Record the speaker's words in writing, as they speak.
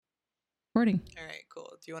Recording. All right, cool.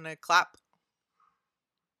 Do you want to clap?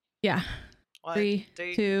 Yeah. 1, 3,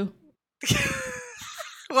 2.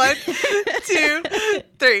 1, 2,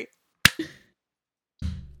 3.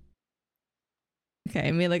 Okay,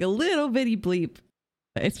 I made like a little bitty bleep.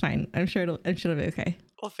 But it's fine. I'm sure it'll be okay.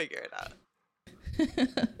 We'll figure it out.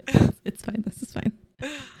 It's fine. This is fine.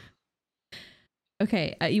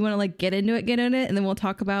 Okay, you want to like get into it, and then we'll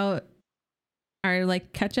talk about our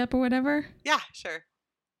like catch up or whatever. Yeah, sure.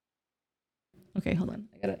 Okay, hold on.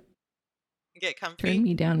 I gotta get comfy. Turn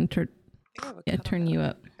me down and turn you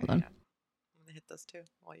up. Hold on. Yeah. I'm gonna hit this too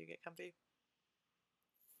while you get comfy.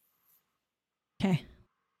 Okay.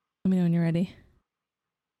 Let me know when you're ready.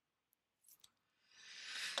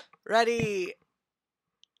 Ready.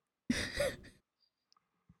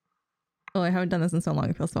 Oh, I haven't done this in so long.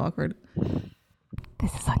 It feels so awkward.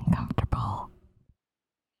 This is uncomfortable.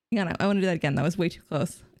 Hang on, I want to do that again. That was way too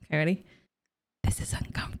close. Okay, ready? This is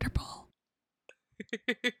uncomfortable.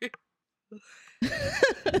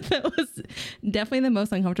 That was definitely the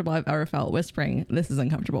most uncomfortable I've ever felt whispering. This is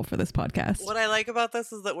uncomfortable for this podcast. What I like about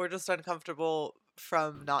this is that we're just uncomfortable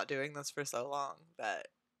from not doing this for so long that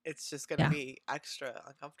it's just going to be extra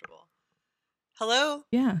uncomfortable. Hello?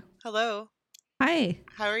 Yeah. Hello. Hi.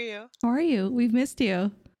 How are you? How are you? We've missed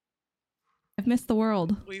you. I've missed the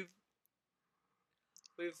world. We're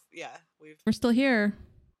still here.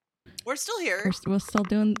 We're still here.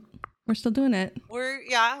 We're still doing it.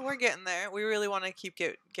 We're getting there. We really want to keep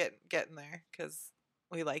getting there because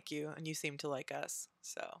we like you and you seem to like us.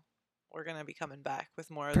 So we're gonna be coming back with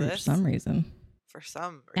more of this. For some reason.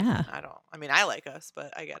 Yeah. I like us,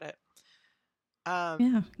 but I get it.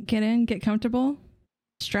 Yeah. Get in, get comfortable.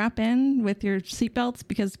 Strap in with your seatbelts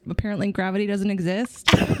because apparently gravity doesn't exist.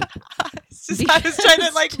 I was trying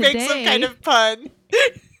to make some kind of pun.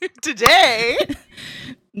 Today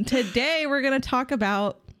we're going to talk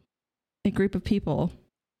about a group of people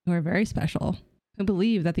who are very special, who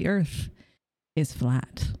believe that the earth is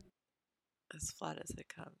flat. As flat as it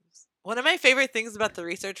comes. One of my favorite things about the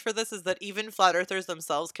research for this is that even flat earthers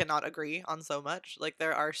themselves cannot agree on so much. Like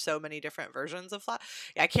there are so many different versions of flat.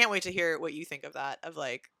 Yeah, I can't wait to hear what you think of that. Of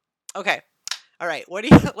like, okay, all right, what do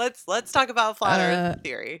you? Let's talk about flat Earth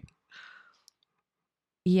theory.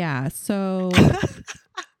 Yeah. So,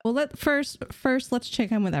 well, first let's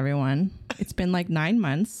check in with everyone. It's been like 9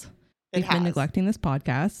 months. We've been neglecting this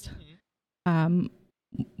podcast. Mm-hmm.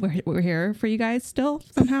 We're here for you guys still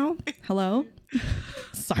somehow. Hello.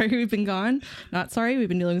 Sorry we've been gone. Not sorry. We've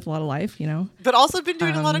been dealing with a lot of life, But also been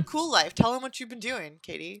doing a lot of cool life. Tell them what you've been doing,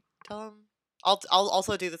 Katie. Tell them. I'll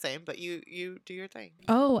also do the same, but you do your thing.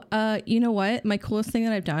 Oh, you know what? My coolest thing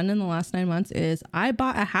that I've done in the last 9 months is I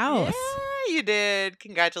bought a house. Yeah, you did.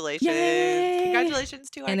 Congratulations. Yay! Congratulations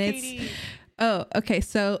to our Katie. Oh, okay.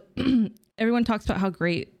 So everyone talks about how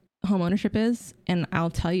great home ownership is, and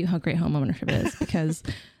I'll tell you how great home ownership is because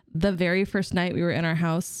the very first night we were in our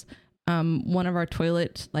house, one of our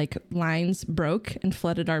toilet lines broke and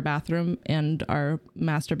flooded our bathroom and our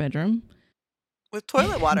master bedroom with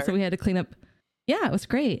toilet water. So we had to clean up. Yeah, it was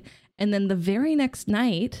great. And then the very next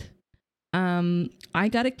night, I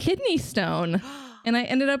got a kidney stone and I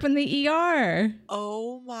ended up in the ER.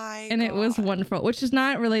 Oh my God. And it was God. wonderful, which is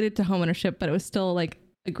not related to homeownership, but it was still like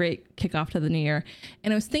a great kickoff to the new year.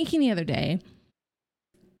 And I was thinking the other day,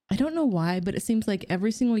 I don't know why, but it seems like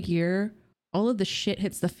every single year, all of the shit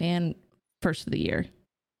hits the fan first of the year.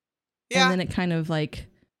 Yeah. And then it kind of like,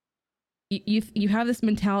 you have this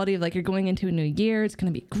mentality of like, you're going into a new year. It's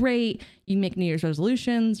going to be great. You make New Year's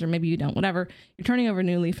resolutions, or maybe you don't, whatever. You're turning over a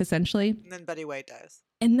new leaf essentially. And then Betty White dies.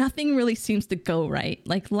 And nothing really seems to go right.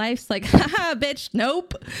 Like life's like, haha, bitch,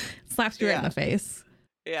 nope. Slaps you right in the face.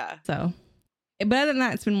 Yeah. So, but other than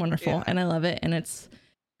that, it's been wonderful and I love it. And it's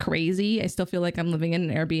crazy. I still feel like I'm living in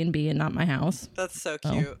an Airbnb and not my house. That's so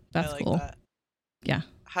cute. So, that's cool. That. Yeah.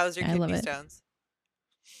 How's your kidney stones?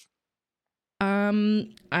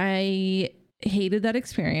 I hated that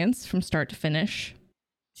experience from start to finish.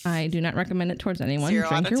 I do not recommend it towards anyone. 0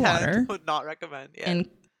 Drink out of your 10 water. Would not recommend. Yeah. And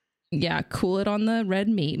yeah, cool it on the red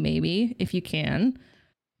meat maybe if you can.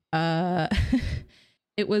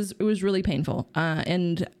 It was really painful.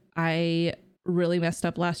 And I really messed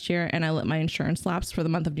up last year and I let my insurance lapse for the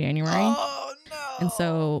month of January. Oh no. And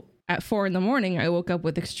so at 4 a.m, I woke up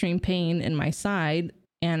with extreme pain in my side.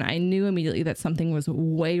 And I knew immediately that something was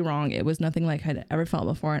way wrong. It was nothing like I'd ever felt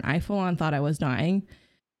before. And I full on thought I was dying.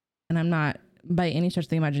 And I'm not by any stretch of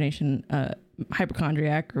the imagination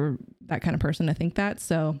hypochondriac or that kind of person to think that.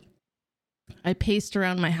 So I paced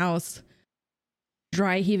around my house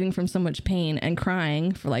dry heaving from so much pain and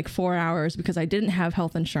crying for like 4 hours because I didn't have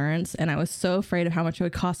health insurance. And I was so afraid of how much it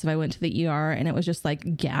would cost if I went to the ER and it was just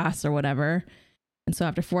like gas or whatever. And so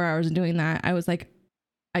after 4 hours of doing that, I was like,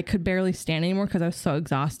 I could barely stand anymore because I was so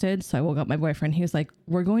exhausted. So I woke up my boyfriend. He was like,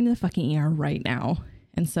 we're going to the fucking ER right now.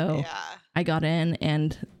 And so I got in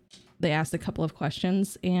and they asked a couple of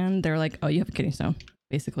questions and they're like, oh, you have a kidney stone,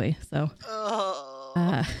 basically. So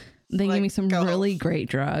they gave me some really great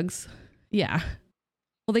drugs. Yeah.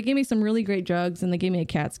 Well, they gave me some really great drugs and they gave me a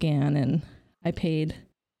CAT scan and I paid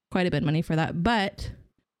quite a bit of money for that. But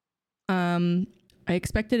I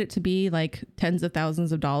expected it to be like tens of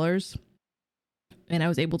thousands of dollars. And I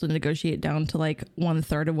was able to negotiate down to like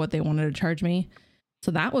 1/3 of what they wanted to charge me.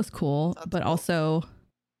 So that was cool. But also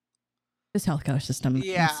this healthcare system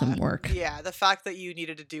needs some work. Yeah. The fact that you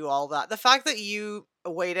needed to do all that. The fact that you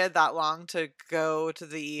waited that long to go to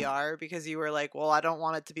the ER because you were like, well, I don't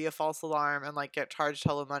want it to be a false alarm and like get charged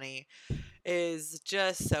hella money is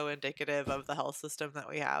just so indicative of the health system that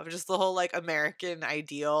we have. Just the whole like American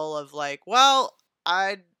ideal of like, well,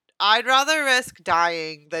 I'd rather risk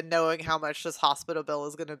dying than knowing how much this hospital bill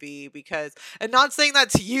is going to be because, and not saying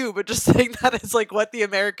that to you, but just saying that it's like what the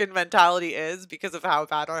American mentality is because of how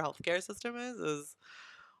bad our healthcare system is it's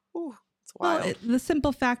wild. Well, the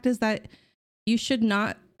simple fact is that you should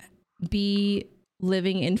not be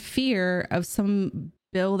living in fear of some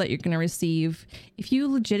bill that you're going to receive if you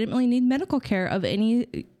legitimately need medical care of any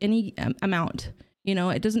amount. You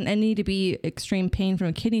know, it doesn't need to be extreme pain from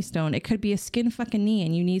a kidney stone. It could be a skin fucking knee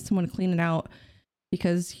and you need someone to clean it out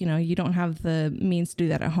because, you know, you don't have the means to do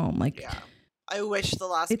that at home. Like, yeah. I wish the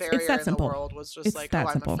last barrier in the world was just like, oh,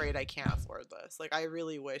 I'm afraid I can't afford this. Like, I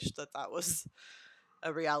really wish that was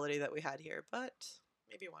a reality that we had here, but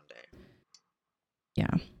maybe one day.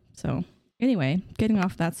 Yeah. So anyway, getting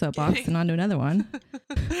off that soapbox and on to another one.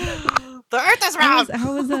 The earth is round!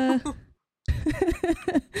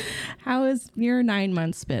 How has your 9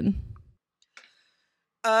 months been?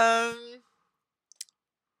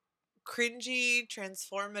 Cringy,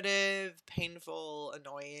 transformative, painful,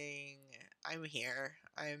 annoying. I'm here.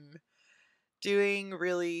 I'm doing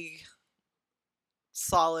really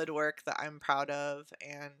solid work that I'm proud of,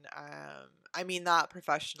 and I mean that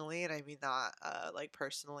professionally, and I mean that like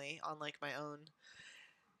personally on like my own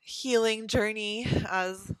healing journey,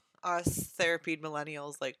 as us therapied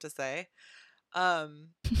millennials like to say. I'm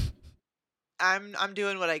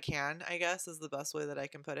doing what I can, I guess, is the best way that I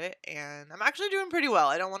can put it. And I'm actually doing pretty well.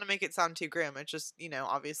 I don't want to make it sound too grim. It's just, you know,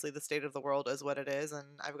 obviously the state of the world is what it is. And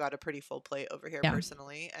I've got a pretty full plate over here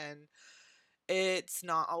personally. And it's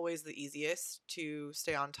not always the easiest to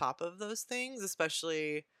stay on top of those things,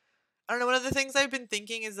 especially, I don't know, one of the things I've been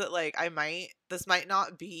thinking is that like this might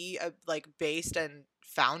not be like based and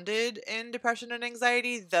founded in depression and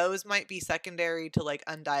anxiety. Those might be secondary to like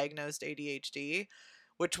undiagnosed ADHD,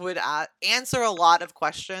 which would answer a lot of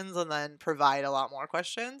questions and then provide a lot more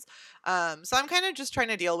questions. So I'm kind of just trying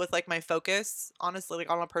to deal with like my focus, honestly,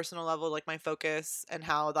 like on a personal level, like my focus and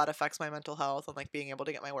how that affects my mental health and like being able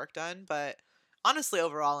to get my work done. But honestly,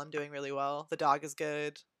 overall, I'm doing really well. The dog is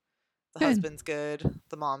good. The husband's good.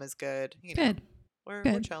 The mom is good. You know,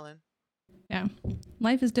 we're chilling. Yeah.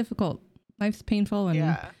 Life is difficult. Life's painful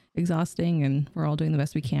and exhausting, and we're all doing the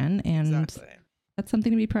best we can. And that's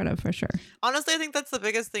something to be proud of for sure. Honestly, I think that's the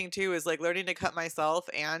biggest thing too, is like learning to cut myself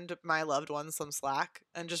and my loved ones some slack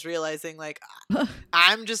and just realizing like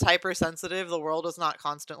I'm just hypersensitive. The world is not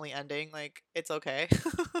constantly ending. Like it's okay.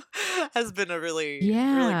 Has been a really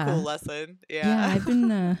cool lesson. Yeah, I've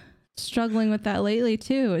been struggling with that lately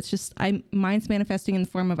too. It's just mine's manifesting in the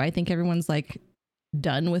form of I think everyone's like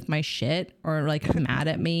done with my shit or like mad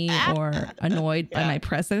at me or annoyed by my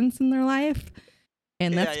presence in their life.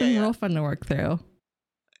 And that's been real fun to work through.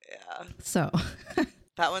 Yeah. So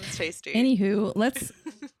that one's tasty. Anywho,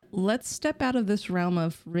 let's step out of this realm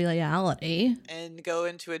of reality and go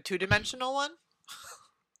into a 2-dimensional one.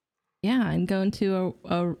 Yeah, and go into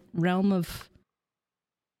a realm of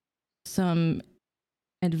some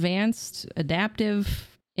advanced,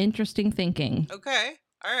 adaptive, interesting thinking. Okay.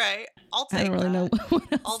 All right. I'll take that. I don't really know what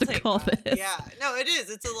else to call this. Yeah. No, it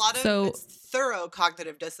is. It's a lot of it's thorough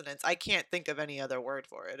cognitive dissonance. I can't think of any other word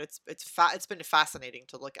for it. It's been fascinating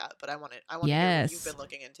to look at, but I want to hear what you've been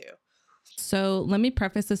looking into. So let me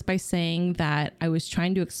preface this by saying that I was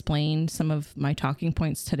trying to explain some of my talking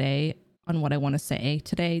points today on what I want to say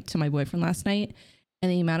today to my boyfriend last night.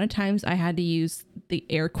 And the amount of times I had to use the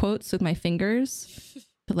air quotes with my fingers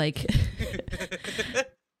to like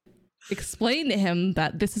explain to him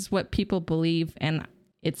that this is what people believe and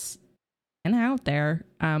it's out there.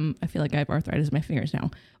 I feel like I have arthritis in my fingers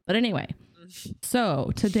now. But anyway,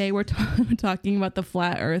 So today we're talking about the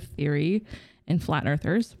flat earth theory and flat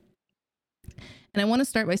earthers. And I want to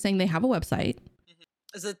start by saying they have a website.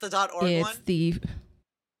 Is it the .org it's one? the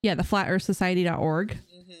flatearthsociety.org.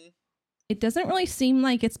 It doesn't really seem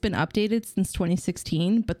like it's been updated since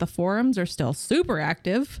 2016, but the forums are still super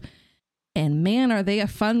active. And man, are they a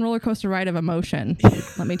fun roller coaster ride of emotion.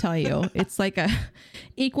 Let me tell you, it's like a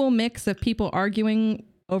equal mix of people arguing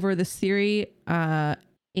over this theory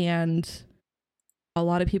and a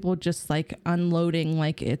lot of people just like unloading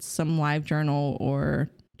like it's some live journal or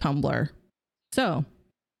Tumblr. So if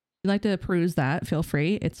you'd like to peruse that, feel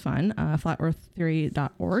free. It's fun.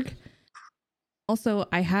 flatearththeory.org. Also,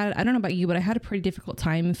 I don't know about you, but I had a pretty difficult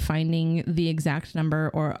time finding the exact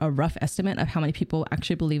number or a rough estimate of how many people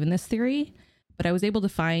actually believe in this theory. But I was able to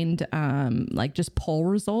find like just poll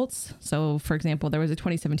results. So, for example, there was a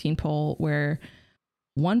 2017 poll where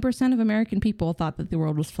 1% of American people thought that the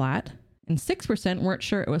world was flat and 6% weren't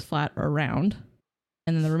sure it was flat or round.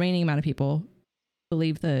 And then the remaining amount of people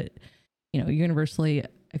believe the, universally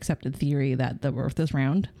accepted theory that the earth is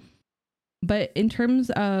round. But in terms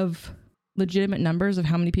of legitimate numbers of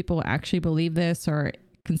how many people actually believe this or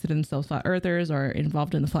consider themselves flat earthers or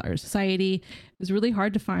involved in the Flat Earth Society, it was really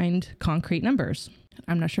hard to find concrete numbers.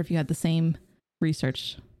 I'm not sure if you had the same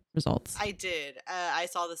research results. I did. I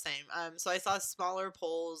saw the same. So I saw smaller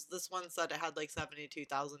polls. This one said it had like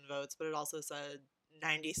 72,000 votes, but it also said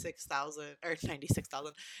 96,000 or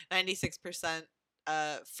 96%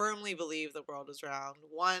 firmly believe the world is round.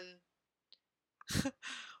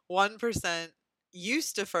 1%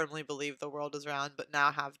 used to firmly believe the world is round, but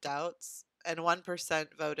now have doubts. And 1%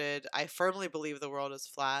 voted, I firmly believe the world is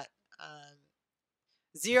flat.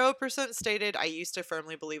 0% stated, I used to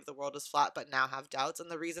firmly believe the world is flat, but now have doubts.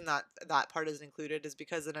 And the reason that part is included is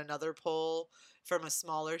because in another poll from a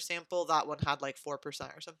smaller sample, that one had like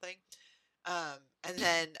 4% or something. And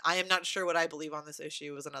then I am not sure what I believe on this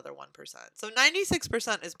issue was another 1%. So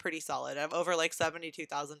 96% is pretty solid. I'm over like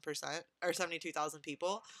 72,000% or 72,000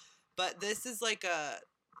 people. But this is like a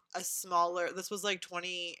smaller, this was like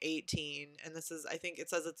 2018. And this is, I think it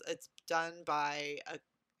says it's done by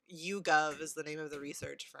YouGov is the name of the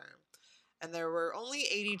research firm. And there were only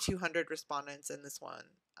 8,200 respondents in this one.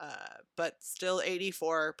 But still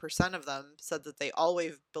 84% of them said that they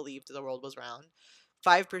always believed the world was round.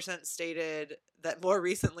 5% stated that more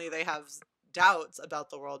recently they have doubts about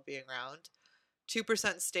the world being round.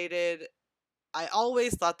 2% stated, I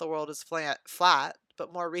always thought the world is flat,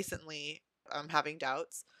 but more recently I'm having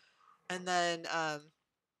doubts. And then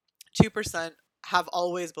 2% have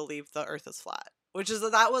always believed the earth is flat,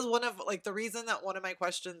 that was one of like the reason that one of my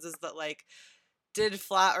questions is that like, did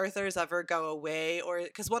flat earthers ever go away? Or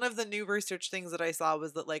because one of the new research things that I saw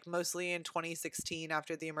was that like mostly in 2016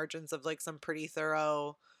 after the emergence of like some pretty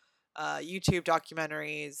thorough YouTube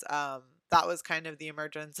documentaries, that was kind of the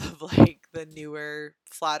emergence of like the newer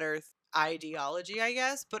flat earth ideology, I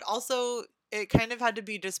guess, but also it kind of had to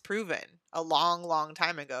be disproven a long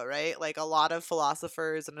time ago, right? Like a lot of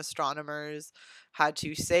philosophers and astronomers had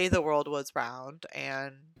to say the world was round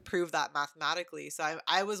and prove that mathematically. So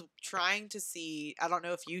I was trying to see, I don't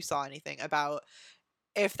know if you saw anything about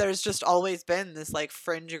if there's just always been this like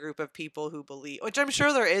fringe group of people who believe, which I'm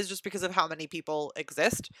sure there is just because of how many people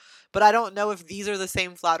exist, but I don't know if these are the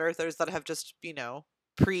same flat earthers that have just,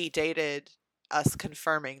 predated us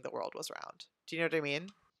confirming the world was round. Do you know what I mean?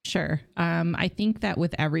 Sure. I think that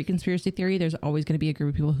with every conspiracy theory, there's always going to be a group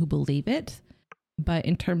of people who believe it. But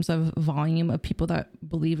in terms of volume of people that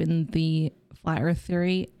believe in the flat earth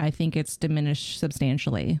theory, I think it's diminished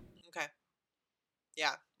substantially. Okay.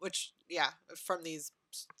 Yeah. From these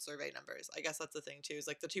survey numbers, I guess that's the thing too, is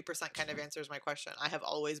like the 2% kind of answers my question. I have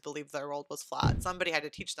always believed the world was flat. Somebody had to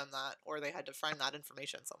teach them that, or they had to find that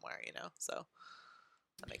information somewhere, so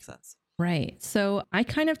that makes sense. Right. So I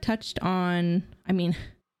kind of touched on,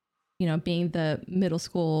 being the middle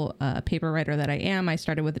school paper writer that I am, I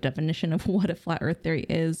started with the definition of what a flat earth theory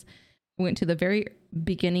is. I went to the very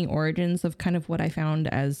beginning origins of kind of what I found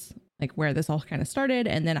as like where this all kind of started.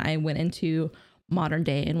 And then I went into modern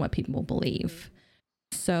day and what people believe.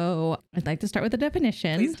 So I'd like to start with the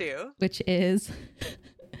definition. Please do. Which is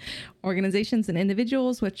organizations and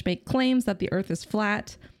individuals which make claims that the earth is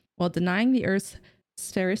flat while denying the earth's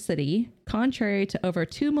sphericity, contrary to over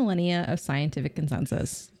 2 millennia of scientific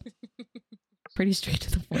consensus. Pretty straight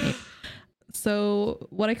to the point. So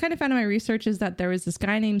what I kind of found in my research is that there was this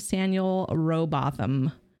guy named Samuel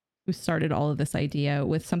Rowbotham who started all of this idea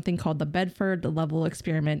with something called the Bedford Level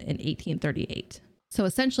Experiment in 1838. So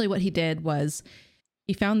essentially what he did was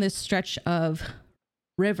he found this stretch of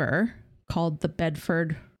river called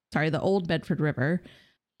the Old Bedford River.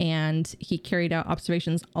 And he carried out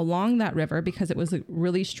observations along that river because it was a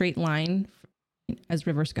really straight line, as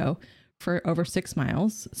rivers go, for over 6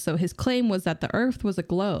 miles. So his claim was that the Earth was a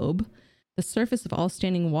globe. The surface of all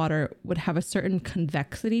standing water would have a certain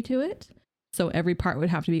convexity to it. So every part would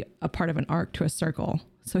have to be a part of an arc to a circle.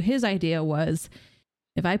 So his idea was,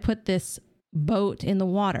 if I put this boat in the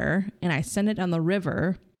water and I send it down the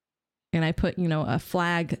river and I put, a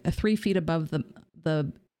flag 3 feet above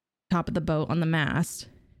the top of the boat on the mast,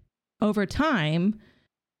 over time,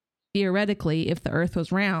 theoretically, if the Earth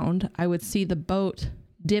was round, I would see the boat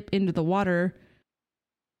dip into the water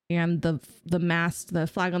and the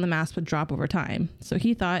flag on the mast would drop over time. So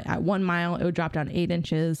he thought at 1 mile, it would drop down 8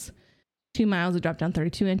 inches, 2 miles, it would drop down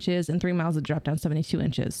 32 inches, and 3 miles, it would drop down 72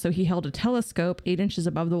 inches. So he held a telescope 8 inches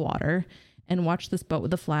above the water and watched this boat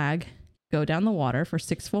with the flag go down the water for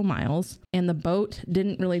 6 full miles. And the boat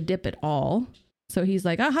didn't really dip at all. So he's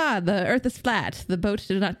like, aha, the Earth is flat. The boat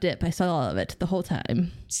did not dip. I saw all of it the whole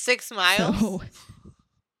time. 6 miles? So,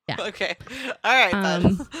 yeah. Okay. All right,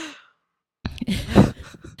 then.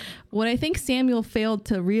 What I think Samuel failed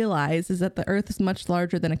to realize is that the Earth is much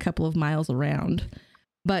larger than a couple of miles around.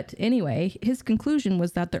 But anyway, his conclusion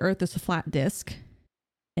was that the Earth is a flat disk.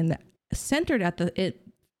 And centered at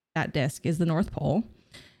that disk is the North Pole.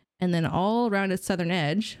 And then all around its southern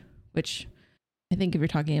edge, which I think if you're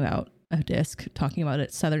talking about a disk, talking about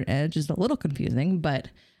its southern edge is a little confusing, but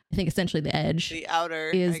I think essentially the edge, the outer,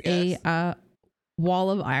 is a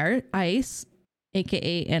wall of ice,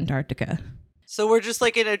 aka Antarctica. So we're just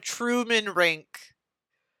like in a Truman rink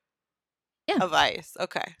of ice.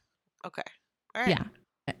 Okay. All right.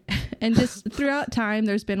 Yeah. And just throughout time,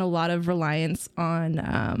 there's been a lot of reliance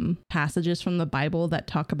on passages from the Bible that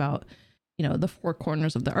talk about, the 4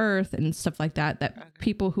 corners of the earth and stuff like that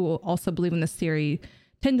people who also believe in this theory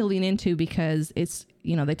tend to lean into because it's,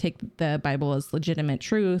 they take the Bible as legitimate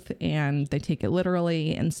truth and they take it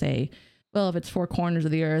literally and say, well, if it's 4 corners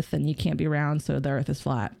of the earth, then you can't be round, so the earth is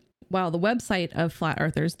flat. While the website of flat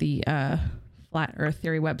earthers, the Flat Earth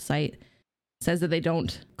Theory website, says that they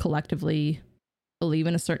don't collectively believe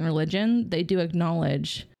in a certain religion, they do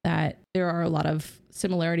acknowledge that there are a lot of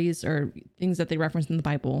similarities or things that they reference in the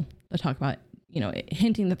Bible that talk about,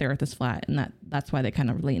 hinting that the earth is flat, and that's why they kind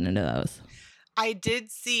of lean into those. I did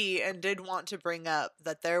see and did want to bring up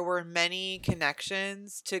that there were many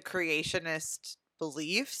connections to creationist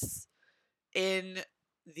beliefs in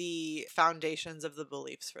the foundations of the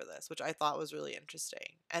beliefs for this, which I thought was really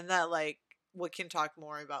interesting. And that we can talk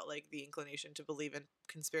more about the inclination to believe in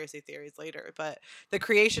conspiracy theories later, but the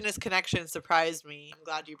creationist connection surprised me. I'm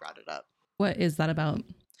glad you brought it up. What is that about?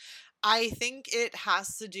 I think it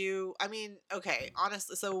has to do, okay,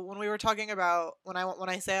 honestly, so when we were talking about, when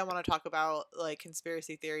I say I want to talk about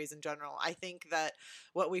conspiracy theories in general, I think that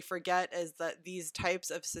what we forget is that these types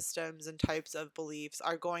of systems and types of beliefs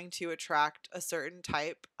are going to attract a certain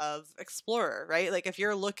type of explorer, right? If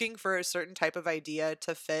you're looking for a certain type of idea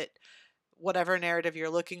to fit whatever narrative you're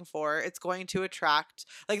looking for, it's going to attract,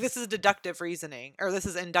 this is deductive reasoning, or this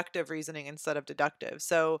is inductive reasoning instead of deductive.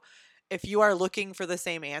 So if you are looking for the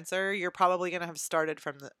same answer, you're probably going to have started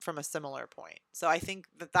from a similar point. So I think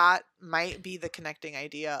that might be the connecting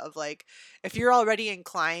idea of if you're already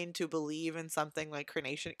inclined to believe in something like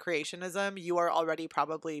creationism, you are already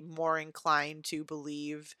probably more inclined to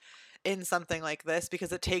believe in something like this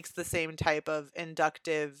because it takes the same type of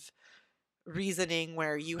inductive reasoning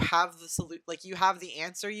where you have you have the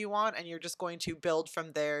answer you want and you're just going to build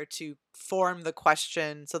from there to form the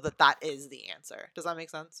question so that is the answer. Does that make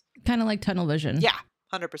sense? Kind of like tunnel vision. Yeah,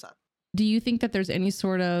 100%. Do you think that there's any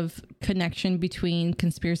sort of connection between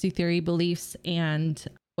conspiracy theory beliefs and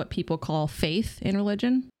what people call faith in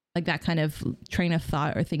religion? That kind of train of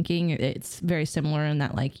thought or thinking, it's very similar in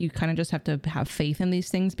that you kind of just have to have faith in these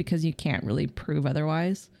things because you can't really prove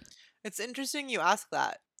otherwise. It's interesting you ask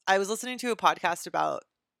that. I was listening to a podcast about,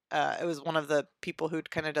 it was one of the people who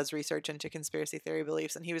kind of does research into conspiracy theory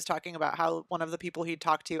beliefs, and he was talking about how one of the people he'd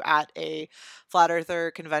talked to at a flat earther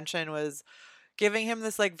convention was giving him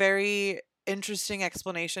this very interesting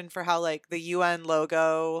explanation for how the UN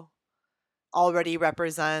logo already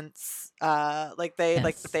represents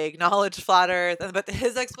they acknowledge flat earth, but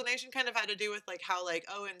his explanation kind of had to do with how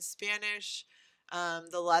in Spanish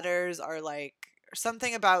the letters are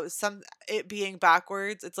something about it being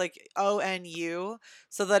backwards. It's ONU,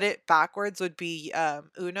 so that it backwards would be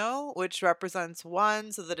uno, which represents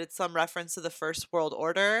one, so that it's some reference to the First World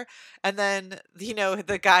Order. And then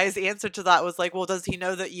the guy's answer to that was well, does he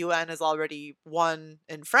know that UN is already one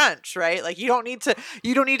in French, right? You don't need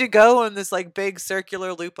to go in this big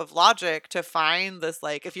circular loop of logic to find this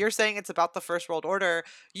if you're saying it's about the First World Order,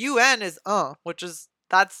 UN is which is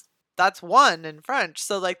that's one in French.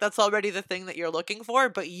 So like that's already the thing that you're looking for,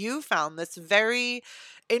 but you found this very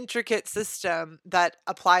intricate system that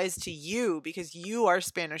applies to you because you are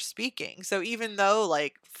Spanish speaking. So even though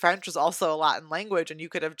like French is also a Latin language and you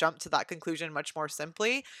could have jumped to that conclusion much more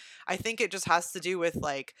simply, I think it just has to do with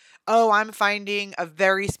like, oh, I'm finding a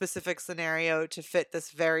very specific scenario to fit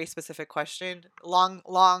this very specific question. Long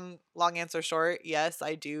answer short, yes,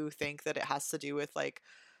 I do think that it has to do with like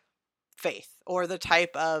faith or the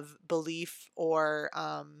type of belief or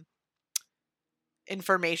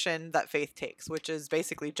information that faith takes, which is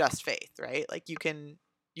basically just faith, right? Like you can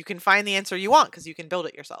find the answer you want because you can build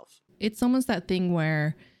it yourself. It's almost that thing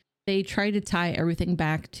where they try to tie everything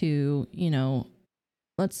back to,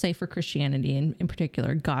 let's say for Christianity in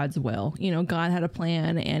particular, God's will. God had a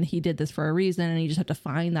plan and he did this for a reason and you just have to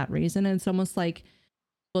find that reason. And it's almost like,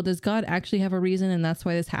 well, does God actually have a reason and that's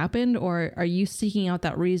why this happened? Or are you seeking out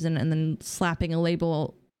that reason and then slapping a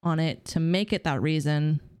label on it to make it that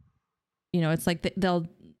reason? It's like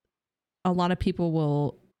a lot of people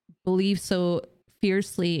will believe so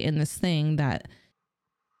fiercely in this thing that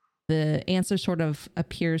the answer sort of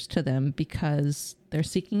appears to them because they're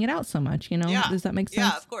seeking it out so much, Yeah. Does that make sense?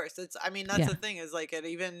 Yeah, of course. That's the thing is like it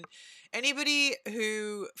even anybody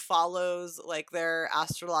who follows like their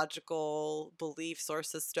astrological beliefs or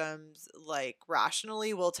systems like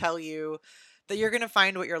rationally will tell you that you're going to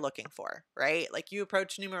find what you're looking for, right? Like you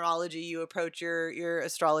approach numerology, you approach your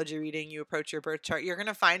astrology reading, you approach your birth chart, you're going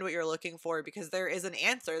to find what you're looking for because there is an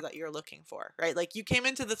answer that you're looking for, right? Like you came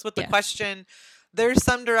into this with the question, there's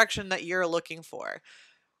some direction that you're looking for.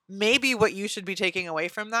 Maybe what you should be taking away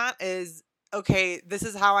from that is, okay, this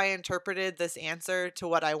is how I interpreted this answer to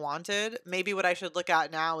what I wanted. Maybe what I should look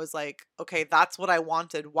at now is like, okay, that's what I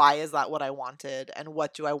wanted. Why is that what I wanted? And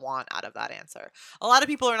what do I want out of that answer? A lot of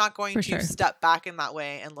people are not going to step back in that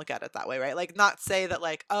way and look at it that way, right? Like not say that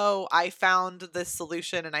like, oh, I found this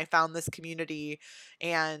solution and I found this community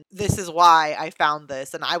and this is why I found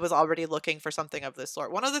this. And I was already looking for something of this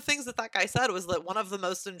sort. One of the things that guy said was that one of the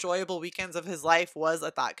most enjoyable weekends of his life was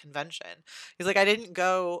at that convention. He's like, I didn't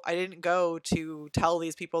go to tell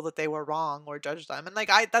these people that they were wrong or judge them. And like,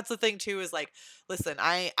 that's the thing too, is like, listen,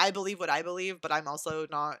 I believe what I believe, but I'm also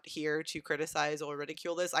not here to criticize or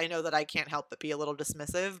ridicule this. I know that I can't help but be a little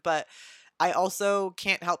dismissive, but I also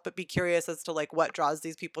can't help but be curious as to like what draws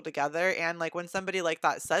these people together. And like when somebody like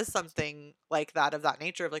that says something like that of that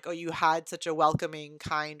nature of like, oh, you had such a welcoming,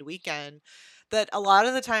 kind weekend, that a lot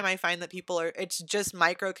of the time I find that it's just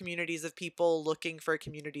micro communities of people looking for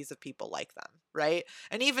communities of people like them, right?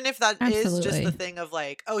 And even if that is just the thing of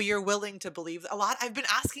like, oh, you're willing to believe a lot. I've been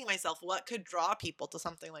asking myself what could draw people to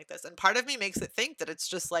something like this. And part of me makes it think that it's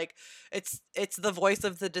just like, it's the voice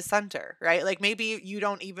of the dissenter, right? Like maybe you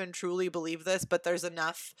don't even truly believe this, but there's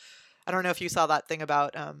enough. I don't know if you saw that thing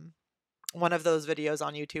about one of those videos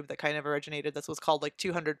on YouTube that kind of originated. This was called like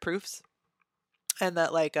 200 Proofs. And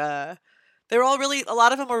that like, they were all really, a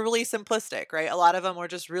lot of them were really simplistic, right? A lot of them were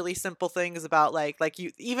just really simple things about like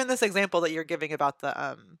you, even this example that you're giving about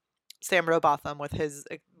the Sam Robotham with his,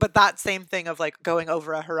 but that same thing of like going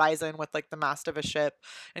over a horizon with like the mast of a ship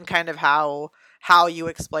and kind of how you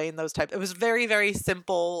explain those types. It was very, very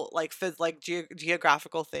simple, like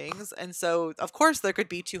geographical things. And so of course there could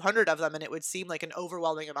be 200 of them and it would seem like an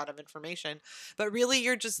overwhelming amount of information, but really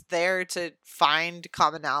you're just there to find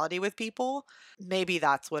commonality with people. Maybe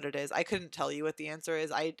that's what it is. I couldn't tell you what the answer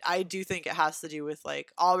is. I do think it has to do with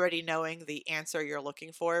like already knowing the answer you're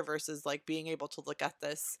looking for versus like being able to look at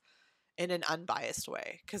this in an unbiased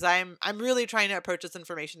way, because I'm really trying to approach this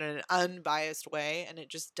information in an unbiased way and it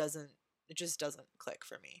just doesn't click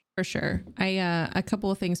for me. For sure. A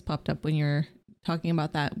couple of things popped up when you're talking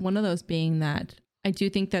about that. One of those being that I do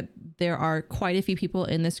think that there are quite a few people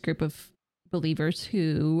in this group of believers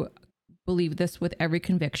who believe this with every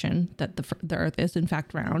conviction that the earth is in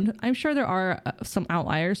fact round. I'm sure there are some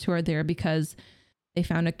outliers who are there because they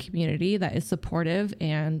found a community that is supportive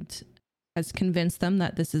and has convinced them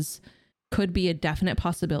that this could be a definite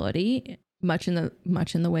possibility, much in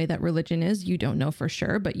the way that religion is. You don't know for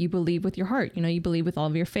sure, but you believe with your heart, you believe with all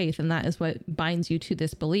of your faith. And that is what binds you to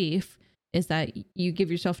this belief, is that you give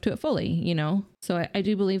yourself to it fully, So I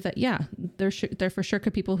do believe that, yeah, there for sure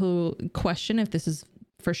could people who question if this is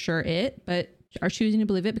for sure it, but are choosing to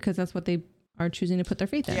believe it because that's what they are choosing to put their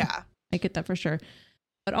faith in. Yeah. I get that for sure.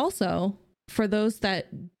 But also for those that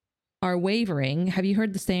are wavering, have you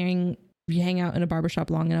heard the saying, if you hang out in a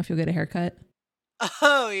barbershop long enough, you'll get a haircut?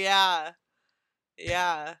 Oh, yeah.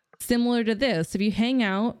 Yeah. Similar to this, if you hang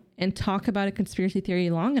out and talk about a conspiracy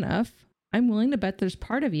theory long enough, I'm willing to bet there's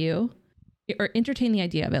part of you, or entertain the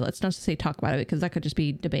idea of it. Let's not just say talk about it, because that could just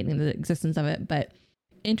be debating the existence of it. But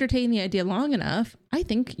entertain the idea long enough, I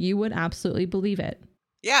think you would absolutely believe it.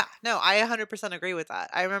 Yeah, no, I 100% agree with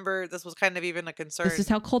that. I remember this was kind of even a concern. This is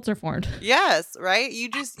how cults are formed. Yes, right? You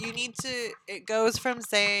need to, it goes from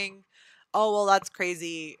saying, oh, well, that's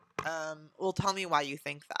crazy. Well, tell me why you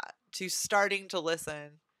think that, to starting to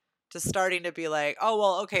listen, to starting to be like, oh,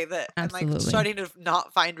 well, okay, and like Absolutely. starting to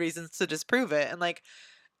not find reasons to disprove it. And like,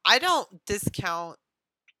 I don't discount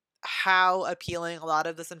how appealing a lot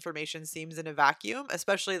of this information seems in a vacuum,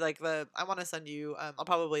 especially like I want to send you, I'll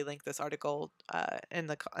probably link this article in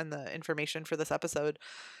the information for this episode,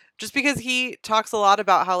 just because he talks a lot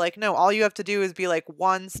about how like, no, all you have to do is be like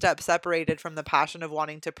one step separated from the passion of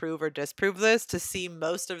wanting to prove or disprove this to see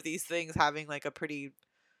most of these things having like a pretty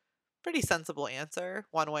sensible answer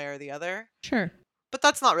one way or the other. Sure. But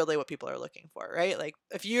that's not really what people are looking for, right? Like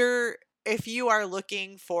if you are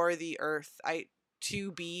looking for the earth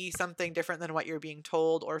to be something different than what you're being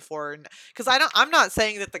told, or for, because I'm not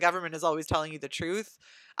saying that the government is always telling you the truth.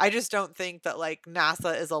 I just don't think that like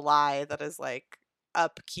NASA is a lie that is like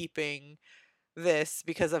upkeeping this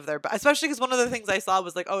because of their, especially because one of the things I saw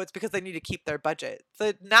was like, oh, it's because they need to keep their budget.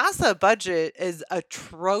 The NASA budget is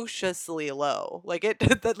atrociously low. Like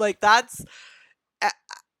that's,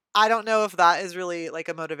 I don't know if that is really like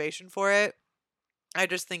a motivation for it. I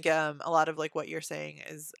just think a lot of like what you're saying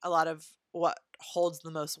is a lot of what holds the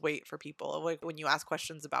most weight for people. Like when you ask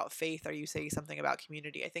questions about faith, are you saying something about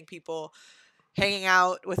community? I think people hanging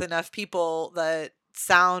out with enough people that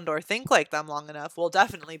sound or think like them long enough will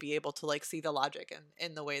definitely be able to like see the logic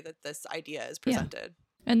in the way that this idea is presented.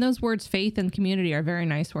 Yeah. And those words, faith and community, are very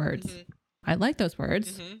nice words. Mm-hmm. I like those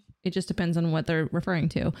words. Mm-hmm. It just depends on what they're referring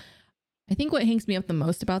to. I think what hangs me up the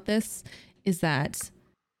most about this is that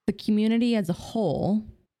the community as a whole,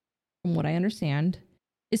 from what I understand,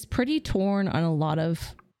 is pretty torn on a lot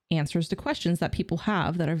of answers to questions that people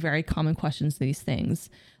have that are very common questions to these things.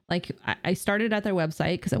 Like I started at their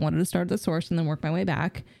website because I wanted to start at the source and then work my way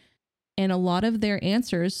back. And a lot of their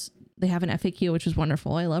answers, they have an FAQ, which is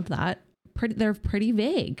wonderful. I love that. They're pretty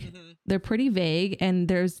vague. Mm-hmm. They're pretty vague. And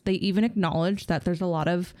they even acknowledge that there's a lot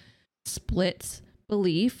of split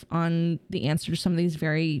belief on the answer to some of these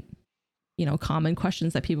very, common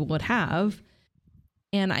questions that people would have.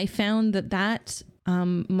 And I found that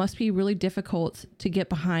must be really difficult to get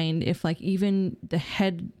behind if like even the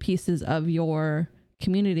head pieces of your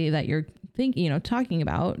community that you're talking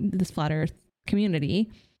about, this flat earth community,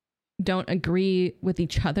 don't agree with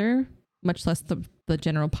each other, much less the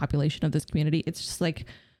general population of this community. It's just like,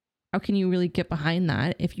 how can you really get behind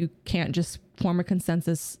that if you can't just form a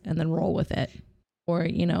consensus and then roll with it? Or,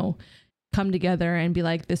 come together and be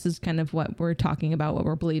like, this is kind of what we're talking about, what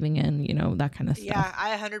we're believing in, that kind of stuff. Yeah,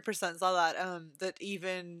 I 100% saw that. That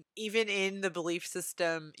even in the belief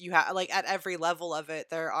system, you have like at every level of it,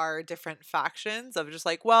 there are different factions of just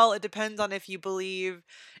like, well, it depends on if you believe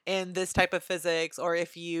in this type of physics or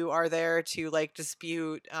if you are there to like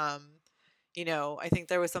dispute. I think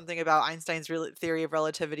there was something about Einstein's theory of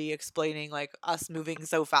relativity explaining like us moving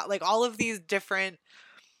so fast, like all of these different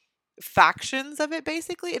factions of it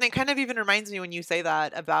basically. And it kind of even reminds me when you say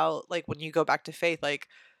that about like when you go back to faith, like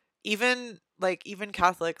even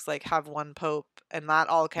Catholics like have one pope, and that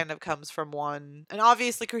all kind of comes from one. And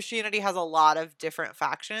obviously Christianity has a lot of different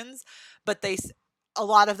factions, but a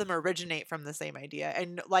lot of them originate from the same idea.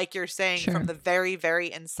 And like you're saying, sure, from the very,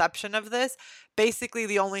 very inception of this, basically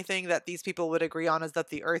the only thing that these people would agree on is that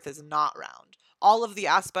the earth is not round. All of the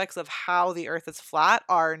aspects of how the earth is flat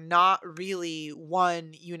are not really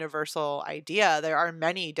one universal idea. There are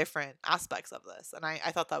many different aspects of this. And I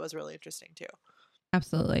thought that was really interesting too.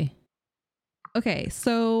 Absolutely. Okay,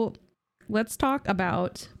 so let's talk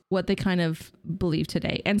about what they kind of believe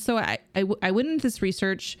today. And so I went into this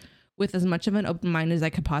research with as much of an open mind as I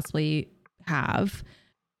could possibly have.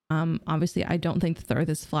 Obviously, I don't think the earth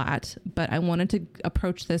is flat, but I wanted to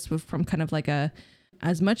approach this from kind of like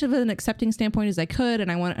as much of an accepting standpoint as I could.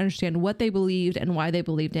 And I want to understand what they believed and why they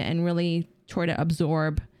believed it, and really try to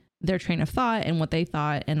absorb their train of thought and what they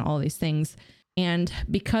thought and all these things. And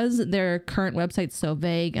because their current website's so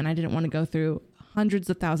vague, and I didn't want to go through hundreds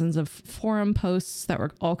of thousands of forum posts that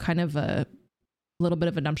were all kind of a little bit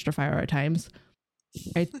of a dumpster fire at times,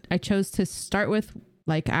 I chose to start with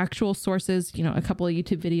like actual sources, a couple of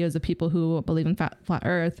YouTube videos of people who believe in flat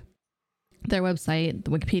earth, their website,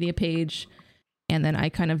 the Wikipedia page, and then I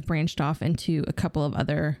kind of branched off into a couple of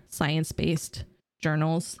other science-based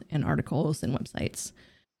journals and articles and websites.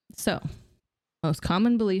 So, most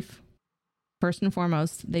common belief, first and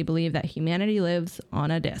foremost, they believe that humanity lives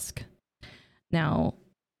on a disk. Now,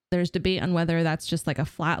 there's debate on whether that's just like a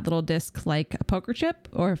flat little disc like a poker chip,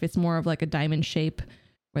 or if it's more of like a diamond shape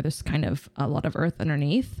where there's kind of a lot of earth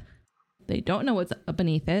underneath. They don't know what's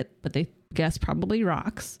beneath it, but they guess probably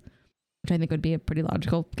rocks, which I think would be a pretty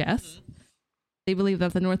logical guess. They believe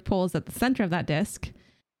that the North Pole is at the center of that disk,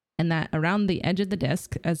 and that around the edge of the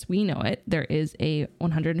disk, as we know it, there is a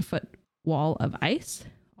 100-foot wall of ice,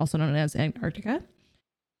 also known as Antarctica,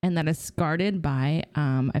 and that is guarded by,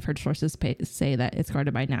 I've heard sources say that it's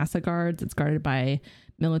guarded by NASA guards, it's guarded by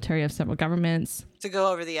military of several governments. To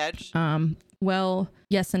go over the edge? Well,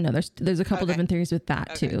 yes and no. There's a couple different theories with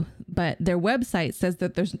that too. But their website says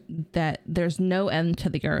that there's no end to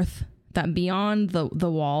the Earth, that beyond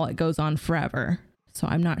the wall it goes on forever. So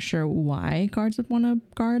I'm not sure why guards would want to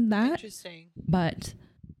guard that. Interesting. But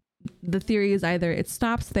the theory is either it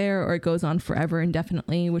stops there or it goes on forever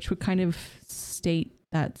indefinitely, which would kind of state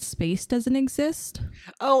that space doesn't exist.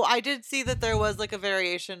 Oh, I did see that there was like a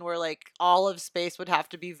variation where like all of space would have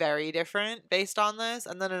to be very different based on this,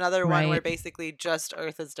 and then another one where basically just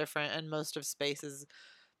Earth is different and most of space is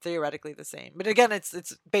theoretically the same. But again,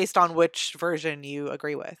 it's based on which version you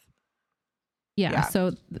agree with. Yeah.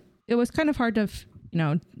 So it was kind of hard to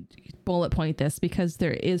bullet point this because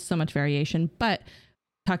there is so much variation. But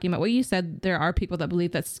talking about what you said, there are people that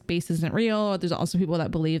believe that space isn't real. There's also people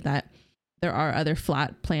that believe that there are other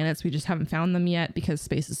flat planets. We just haven't found them yet because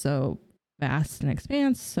space is so vast and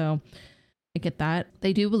expanse. So I get that.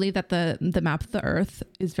 They do believe that the map of the Earth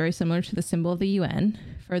is very similar to the symbol of the UN.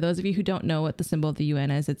 For those of you who don't know what the symbol of the UN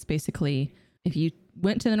is, it's basically if you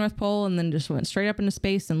went to the North Pole and then just went straight up into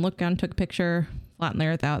space and looked down, took a picture, flattened the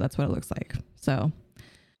Earth out, that's what it looks like. So.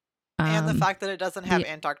 And the fact that it doesn't have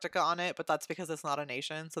Antarctica on it, but that's because it's not a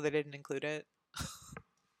nation, so they didn't include it.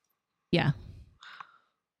 Yeah.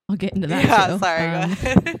 I'll get into that too. Sorry, go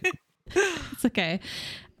ahead. It's okay.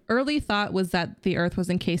 Early thought was that the Earth was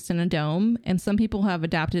encased in a dome, and some people have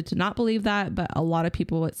adapted to not believe that, but a lot of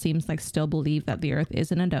people, it seems like, still believe that the Earth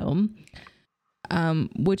is in a dome,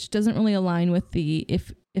 which doesn't really align with the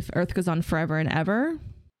if Earth goes on forever and ever,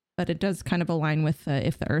 but it does kind of align with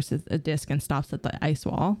if the Earth is a disk and stops at the ice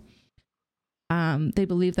wall. They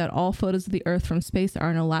believe that all photos of the Earth from space are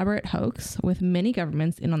an elaborate hoax with many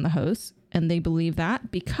governments in on the hoax. And they believe that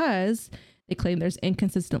because they claim there's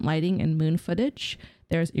inconsistent lighting and moon footage.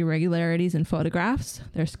 There's irregularities in photographs.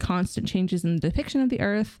 There's constant changes in the depiction of the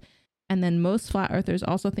Earth. And then most flat earthers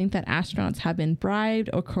also think that astronauts have been bribed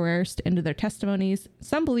or coerced into their testimonies.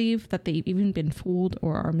 Some believe that they've even been fooled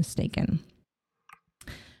or are mistaken.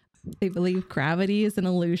 They believe gravity is an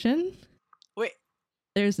illusion. Wait.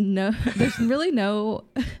 There's no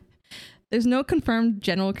confirmed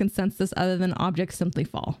general consensus other than objects simply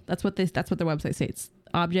fall. That's what their website states.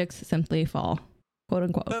 Objects simply fall, quote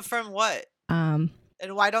unquote. But from what? And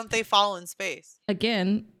why don't they fall in space?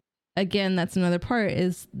 Again, that's another part.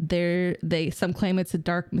 Is some claim it's a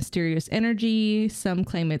dark, mysterious energy. Some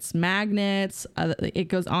claim it's magnets. It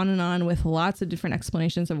goes on and on with lots of different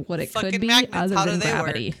explanations of what it could be, magnets. other How than do they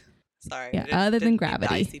Gravity. Work? Sorry. Yeah, other than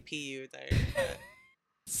gravity. The ICPU there.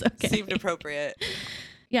 Okay. Seemed appropriate.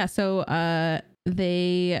 Yeah. So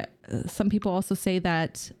some people also say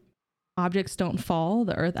that objects don't fall.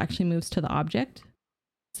 The Earth actually moves to the object.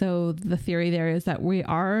 So the theory there is that we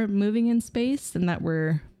are moving in space and that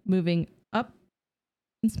we're moving up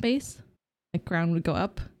in space. Like ground would go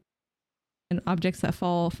up and objects that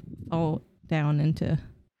fall down into.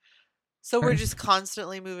 So Earth. We're just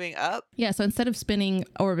constantly moving up? Yeah. So instead of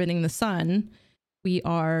orbiting the sun, we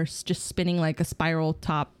are just spinning like a spiral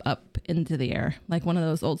top up into the air, like one of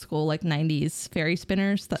those old school like 90s fairy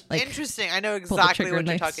spinners. That like interesting. I know exactly what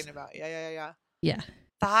you're talking about. Yeah.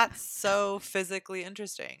 That's so physically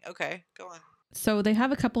interesting. Okay, go on. So they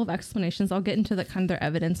have a couple of explanations. I'll get into the kind of their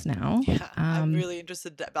evidence now. Yeah, I'm really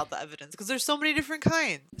interested about the evidence because there's so many different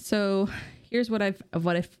kinds. So here's what I've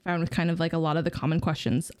found with kind of like a lot of the common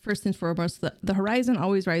questions. First and foremost, the horizon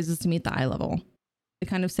always rises to meet the eye level. They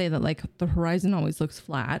kind of say that like the horizon always looks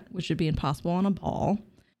flat, which would be impossible on a ball.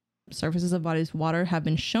 Surfaces of bodies of water have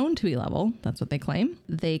been shown to be level. That's what they claim.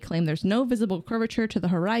 They claim there's no visible curvature to the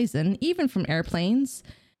horizon, even from airplanes.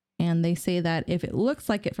 And they say that if it looks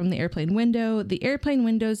like it from the airplane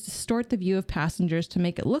windows distort the view of passengers to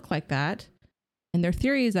make it look like that. And their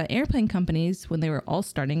theory is that airplane companies, when they were all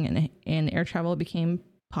starting and air travel became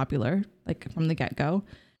popular, like from the get-go,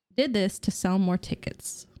 did this to sell more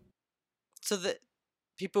tickets. So that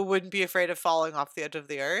people wouldn't be afraid of falling off the edge of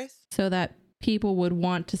the Earth? So that people would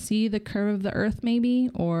want to see the curve of the Earth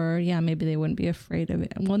maybe, or maybe they wouldn't be afraid of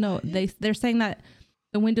it. Well, no, they're saying that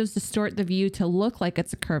the windows distort the view to look like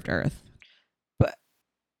it's a curved Earth. But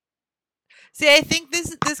see, I think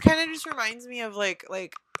this kind of just reminds me of like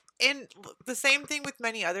and the same thing with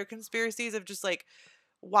many other conspiracies of just like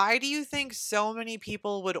why do you think so many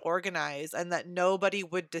people would organize and that nobody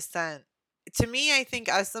would dissent? To me, I think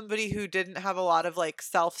as somebody who didn't have a lot of like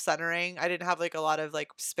self-centering, I didn't have like a lot of like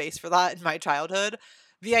space for that in my childhood.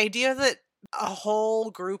 The idea that a whole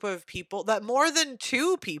group of people, that more than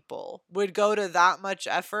two people would go to that much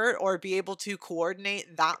effort or be able to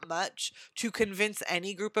coordinate that much to convince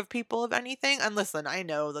any group of people of anything. And listen, I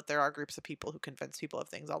know that there are groups of people who convince people of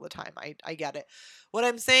things all the time. I get it. What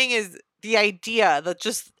I'm saying is the idea that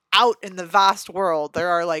just out in the vast world, there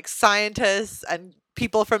are like scientists and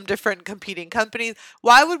people from different competing companies.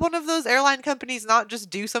 Why would one of those airline companies not just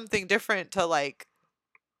do something different to like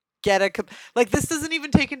get a like this doesn't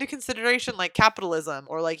even take into consideration like capitalism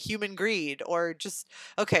or like human greed or just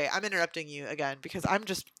okay, I'm interrupting you again because I'm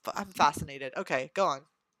fascinated. Okay, go on.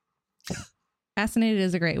 Fascinated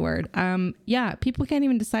is a great word. Yeah, people can't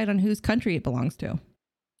even decide on whose country it belongs to.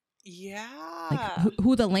 Yeah. Like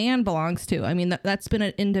who the land belongs to. I mean, that's been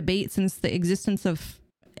in debate since the existence of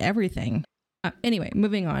everything. Anyway,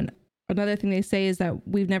 moving on. Another thing they say is that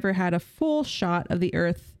we've never had a full shot of the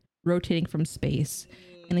Earth rotating from space.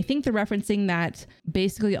 And I think they're referencing that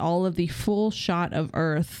basically all of the full shot of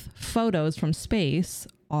Earth photos from space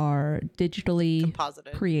are digitally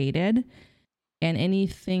created. And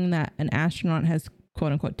anything that an astronaut has,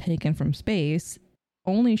 quote unquote, taken from space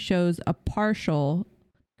only shows a partial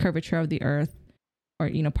curvature of the Earth, or,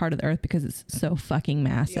 you know, part of the Earth, because it's so fucking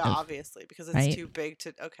massive. Yeah, obviously, because it's too big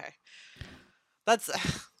to, okay. That's,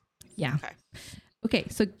 yeah. Okay,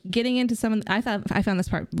 so getting into I found this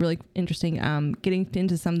part really interesting. Getting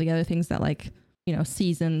into some of the other things that, like, you know,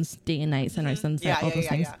 seasons, day and night, sunrise, sunset, all those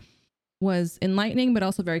things was enlightening, but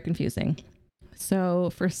also very confusing. So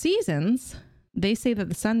for seasons, they say that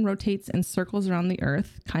the sun rotates in circles around the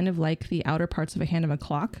Earth, kind of like the outer parts of a hand of a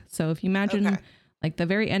clock. So if you imagine like the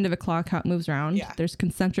very end of a clock, how it moves around, there's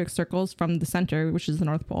concentric circles from the center, which is the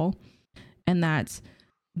North Pole, and that's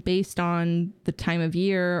based on the time of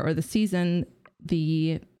year or the season.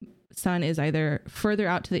 The sun is either further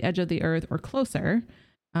out to the edge of the Earth or closer.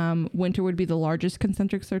 Winter would be the largest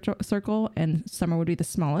concentric circle, and summer would be the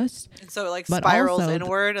smallest. And so it like spirals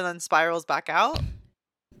inward and then spirals back out?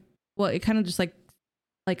 Well, it kind of just like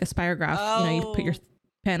a spirograph. You know, you put your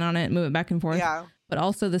pen on it, move it back and forth. Yeah. But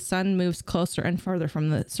also the sun moves closer and further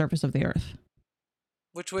from the surface of the Earth.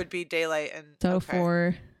 Which would be daylight and... So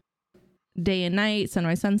for day and night,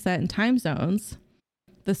 sunrise, sunset, and time zones,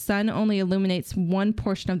 the sun only illuminates one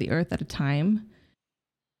portion of the Earth at a time.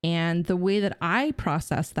 And the way that I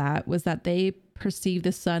processed that was that they perceive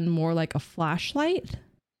the sun more like a flashlight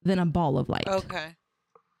than a ball of light. Okay.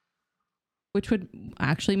 Which would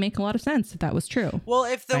actually make a lot of sense if that was true. Well,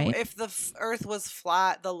 if the Earth was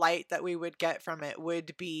flat, the light that we would get from it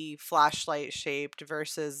would be flashlight shaped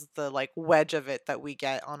versus the like wedge of it that we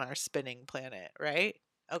get on our spinning planet, right?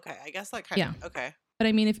 Okay, I guess that kind of okay. But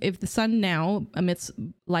I mean, if the sun now emits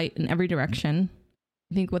light in every direction,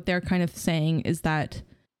 I think what they're kind of saying is that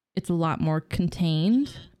it's a lot more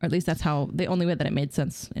contained, or at least that's how the only way that it made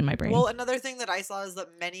sense in my brain. Well, another thing that I saw is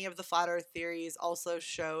that many of the flat Earth theories also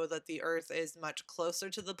show that the Earth is much closer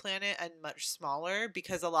to the planet and much smaller,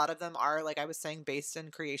 because a lot of them are, like I was saying, based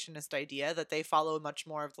in creationist idea, that they follow much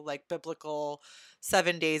more of the like biblical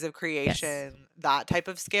 7 days of creation, that type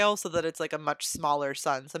of scale, so that it's like a much smaller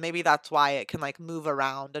sun. So maybe that's why it can like move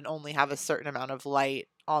around and only have a certain amount of light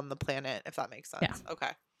on the planet, if that makes sense. Yeah. Okay.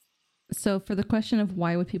 So for the question of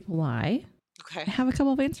why would people lie, I have a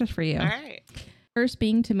couple of answers for you. All right. First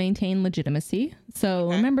being to maintain legitimacy. So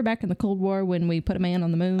remember back in the Cold War when we put a man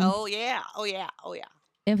on the moon? Oh yeah. Oh yeah. Oh yeah.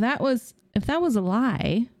 If that was a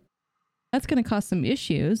lie, that's going to cause some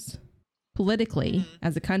issues politically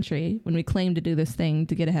as a country when we claim to do this thing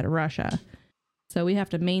to get ahead of Russia. So we have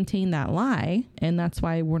to maintain that lie, and that's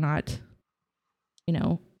why we're not,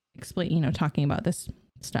 talking about this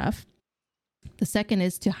stuff. The second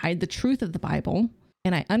is to hide the truth of the Bible.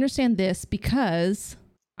 And I understand this because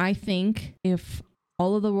I think if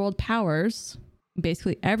all of the world powers,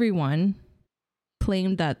 basically everyone,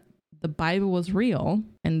 claimed that the Bible was real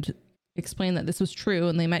and explained that this was true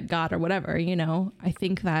and they met God or whatever, I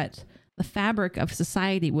think that the fabric of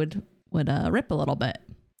society would rip a little bit.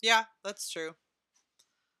 Yeah, that's true.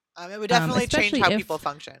 It would definitely change how people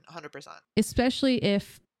function, 100%. Especially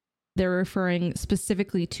if they're referring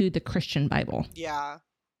specifically to the Christian Bible. Yeah.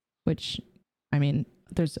 Which, I mean,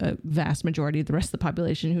 there's a vast majority of the rest of the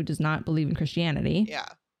population who does not believe in Christianity. Yeah.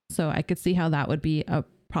 So I could see how that would be a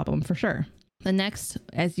problem for sure. The next,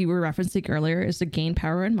 as you were referencing earlier, is to gain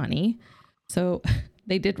power and money. So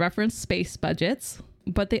they did reference space budgets,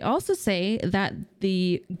 but they also say that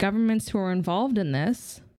the governments who are involved in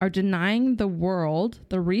this are denying the world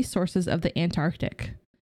the resources of the Antarctic.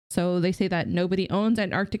 So they say that nobody owns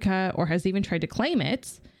Antarctica or has even tried to claim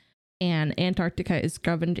it. And Antarctica is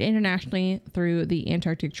governed internationally through the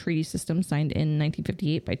Antarctic Treaty System signed in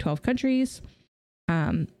 1958 by 12 countries.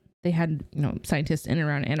 They had, scientists in and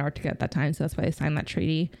around Antarctica at that time, so that's why they signed that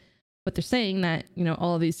treaty. But they're saying that,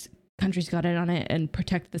 all of these countries got in on it and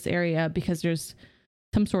protect this area because there's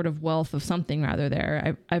some sort of wealth of something rather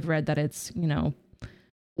there. I've read that it's,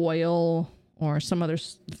 oil or some other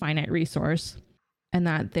finite resource, and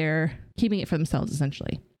that they're keeping it for themselves,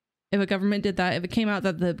 essentially. If a government did that, if it came out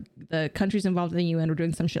that the countries involved in the UN were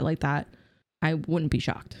doing some shit like that, I wouldn't be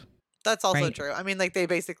shocked. That's also Right? true. I mean, like, they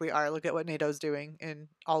basically are. Look at what NATO's doing in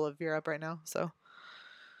all of Europe right now. So,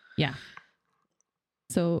 yeah.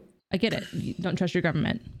 So I get it. You don't trust your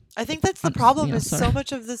government. I think that's the problem is so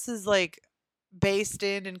much of this is like based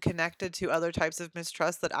in and connected to other types of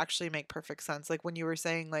mistrust that actually make perfect sense. Like when you were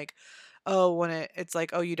saying like, oh, when it's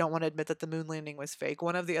like, oh, you don't want to admit that the moon landing was fake.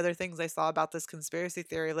 One of the other things I saw about this conspiracy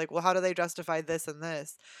theory, like, well, how do they justify this and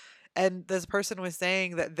this? And this person was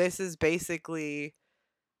saying that this is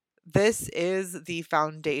the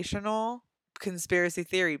foundational conspiracy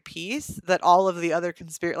theory piece that all of the other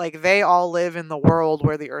like they all live in the world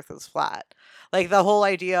where the earth is flat. Like the whole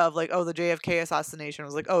idea of like, oh, the JFK assassination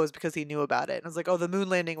was like, oh, it's because he knew about it. And it's like, oh, the moon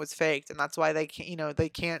landing was faked. And that's why they can't, they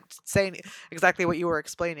can't say exactly what you were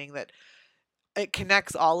explaining, that it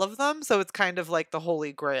connects all of them. So it's kind of like the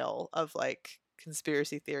holy grail of like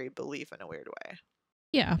conspiracy theory belief in a weird way.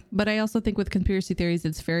 Yeah, but I also think with conspiracy theories,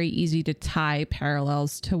 it's very easy to tie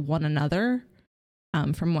parallels to one another,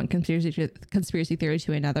 from one conspiracy theory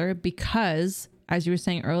to another, because, as you were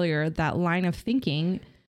saying earlier, that line of thinking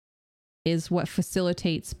is what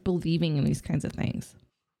facilitates believing in these kinds of things.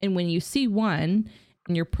 And when you see one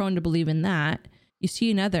and you're prone to believe in that, you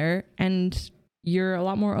see another and you're a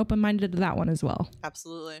lot more open-minded to that one as well.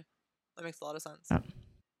 Absolutely. That makes a lot of sense. Oh.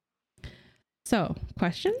 So,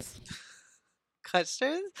 questions?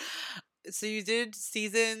 Questions? So you did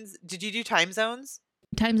seasons. Did you do time zones?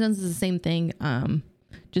 Time zones is the same thing.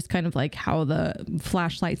 Just kind of like how the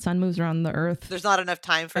flashlight sun moves around the earth. There's not enough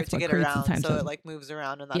time for it to get around, so it like moves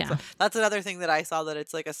around, and that's another thing that I saw, that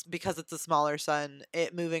it's like because it's a smaller sun,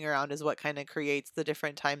 it moving around is what kind of creates the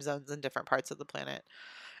different time zones in different parts of the planet.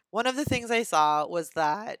 One of the things I saw was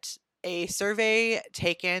that a survey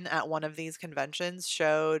taken at one of these conventions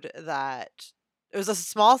showed that it was a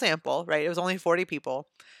small sample, right? It was only 40 people,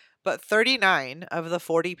 but 39 of the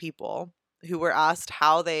 40 people who were asked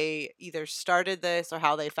how they either started this or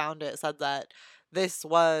how they found it said that this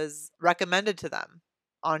was recommended to them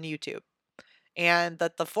on YouTube. And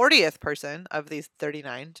that the 40th person of these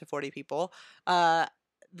 39 to 40 people,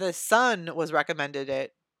 the son was recommended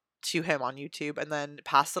it to him on YouTube and then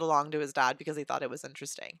passed it along to his dad because he thought it was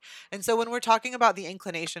interesting. And so when we're talking about the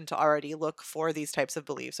inclination to already look for these types of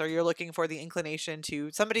beliefs, or you're looking for the inclination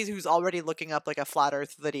to somebody who's already looking up like a flat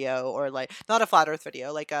earth video, or like not a flat earth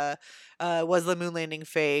video, like was the moon landing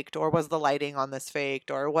faked, or was the lighting on this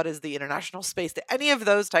faked, or what is the International Space, any of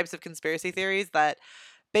those types of conspiracy theories, that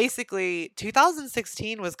basically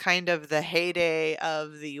 2016 was kind of the heyday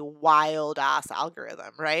of the wild ass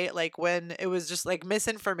algorithm, right? Like when it was just like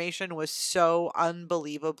misinformation was so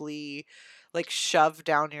unbelievably like shoved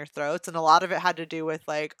down your throats, and a lot of it had to do with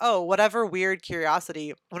like, oh, whatever weird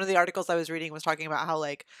curiosity. One of the articles I was reading was talking about how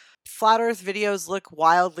like flat earth videos look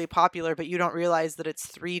wildly popular, but you don't realize that it's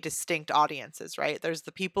three distinct audiences, right? There's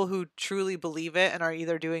the people who truly believe it and are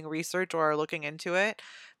either doing research or are looking into it.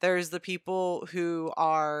 There's the people who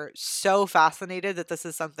are so fascinated that this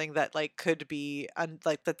is something that like could be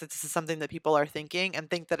like that this is something that people are thinking and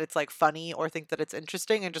think that it's like funny or think that it's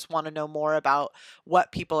interesting and just want to know more about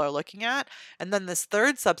what people are looking at. And then this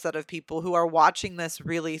third subset of people who are watching this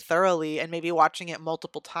really thoroughly and maybe watching it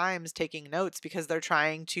multiple times, taking notes because they're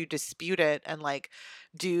trying to dispute it and like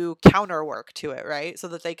do counter work to it, right? So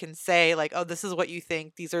that they can say like, oh, this is what you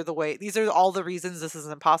think. These are all the reasons this is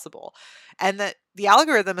impossible. And that the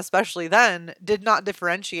algorithm, especially then, did not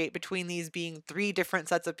differentiate between these being three different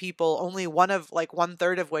sets of people, only one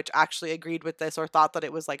third of which actually agreed with this or thought that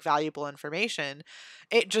it was like valuable information.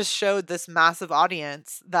 It just showed this massive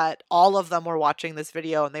audience that all of them were watching this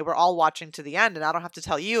video and they were all watching to the end. And I don't have to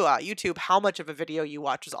tell you, YouTube, how much of a video you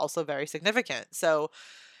watch is also very significant. So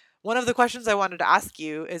one of the questions I wanted to ask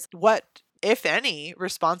you is what, if any,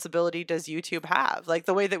 responsibility does YouTube have? Like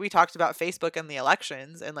the way that we talked about Facebook and the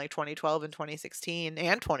elections in like 2012 and 2016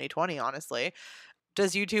 and 2020, honestly,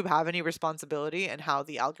 does YouTube have any responsibility in how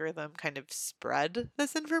the algorithm kind of spread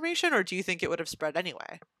this information, or do you think it would have spread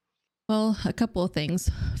anyway? Well, a couple of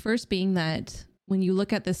things. First being that when you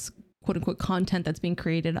look at this quote unquote content that's being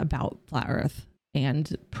created about flat Earth,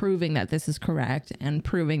 and proving that this is correct and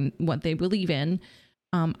proving what they believe in.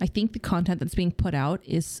 I think the content that's being put out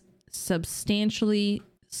is substantially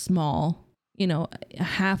small, you know,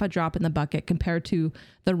 half a drop in the bucket compared to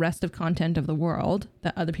the rest of content of the world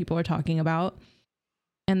that other people are talking about.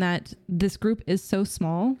 And that this group is so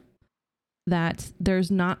small that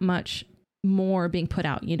there's not much more being put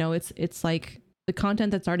out. You know, it's like the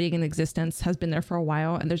content that's already in existence has been there for a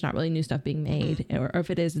while and there's not really new stuff being made. Or if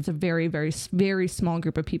it is, it's a very, very, very small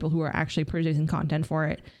group of people who are actually producing content for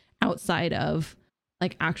it outside of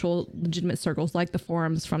like actual legitimate circles, like the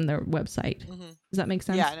forums from their website. Does that make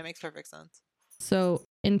sense? Yeah, and it makes perfect sense. So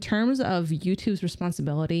in terms of YouTube's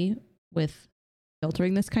responsibility with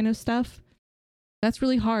filtering this kind of stuff, that's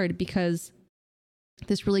really hard because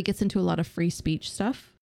this really gets into a lot of free speech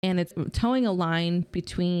stuff. And it's towing a line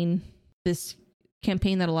between this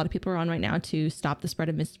campaign that a lot of people are on right now to stop the spread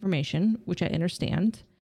of misinformation, which I understand,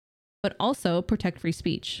 but also protect free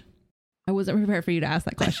speech. I wasn't prepared for you to ask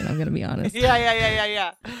that question. I'm going to be honest.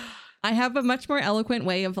 Yeah. I have a much more eloquent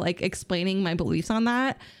way of like explaining my beliefs on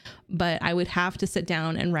that, but I would have to sit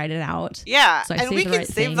down and write it out. Yeah, so and we can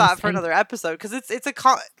save that for another episode because it's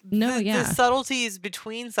the subtleties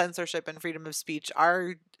between censorship and freedom of speech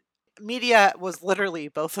are. Media was literally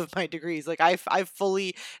both of my degrees. Like I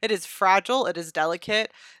fully, it is fragile, it is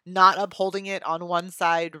delicate. Not upholding it on one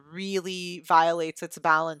side really violates its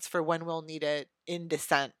balance for when we'll need it in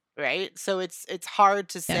dissent, right? So it's hard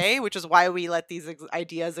to say, which is why we let these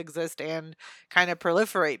ideas exist and kind of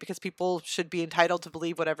proliferate, because people should be entitled to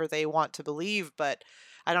believe whatever they want to believe. But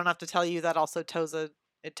I don't have to tell you that also toes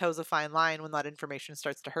a fine line when that information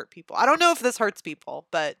starts to hurt people. I don't know if this hurts people,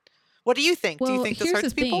 but what do you think? Well, do you think this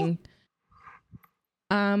hurts people?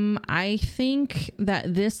 I think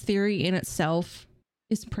that this theory in itself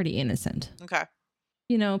is pretty innocent. Okay.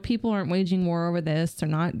 You know, people aren't waging war over this. They're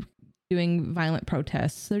not doing violent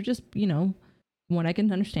protests. They're just, you know, what I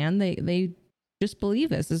can understand, they just believe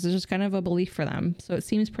this. This is just kind of a belief for them. So it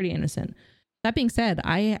seems pretty innocent. That being said,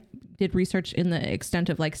 I did research in the extent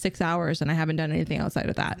of like 6 hours and I haven't done anything outside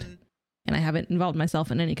of that. And I haven't involved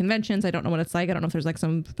myself in any conventions. I don't know what it's like. I don't know if there's like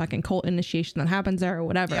some fucking cult initiation that happens there or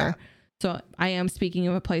whatever. Yeah. So I am speaking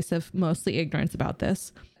of a place of mostly ignorance about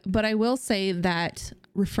this. But I will say that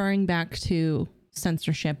referring back to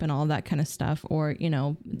censorship and all that kind of stuff, or, you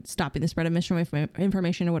know, stopping the spread of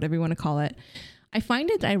misinformation or whatever you want to call it, I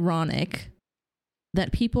find it ironic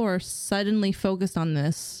that people are suddenly focused on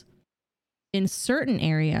this in certain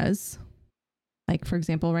areas. Like, for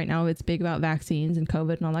example, right now it's big about vaccines and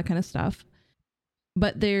COVID and all that kind of stuff.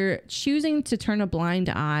 But they're choosing to turn a blind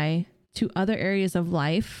eye to other areas of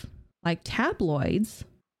life, like tabloids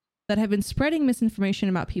that have been spreading misinformation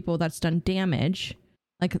about people that's done damage,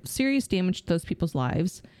 like serious damage to those people's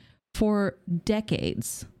lives for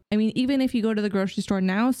decades. I mean, even if you go to the grocery store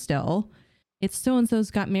now still, it's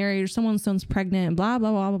so-and-so's got married or so-and-so's pregnant and blah,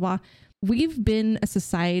 blah, blah, blah, blah. We've been a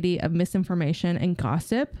society of misinformation and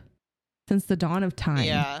gossip since the dawn of time.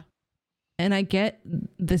 Yeah. And I get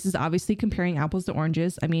this is obviously comparing apples to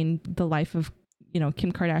oranges. I mean, the life of, you know,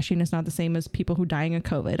 Kim Kardashian is not the same as people who dying of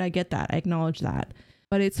COVID. I get that. I acknowledge that.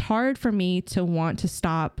 But it's hard for me to want to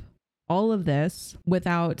stop all of this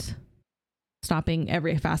without stopping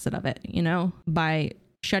every facet of it, you know, by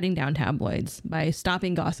shutting down tabloids, by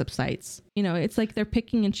stopping gossip sites. You know, it's like they're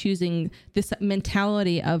picking and choosing this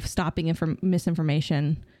mentality of stopping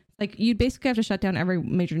misinformation. Like, you'd basically have to shut down every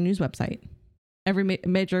major news website, every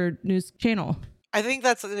major news channel. I think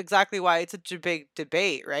that's exactly why it's such a big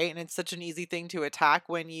debate, right? And it's such an easy thing to attack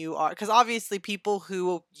when you are, because obviously people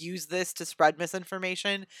who use this to spread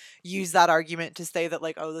misinformation use that argument to say that,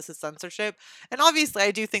 like, oh, this is censorship. And obviously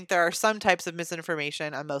I do think there are some types of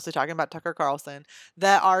misinformation, I'm mostly talking about Tucker Carlson,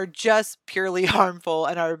 that are just purely harmful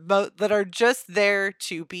and that are just there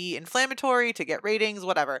to be inflammatory, to get ratings,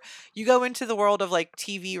 whatever. You go into the world of like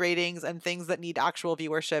TV ratings and things that need actual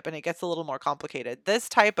viewership and it gets a little more complicated. This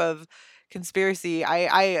type of conspiracy,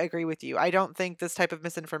 I agree with you. I don't think this type of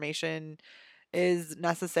misinformation is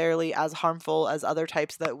necessarily as harmful as other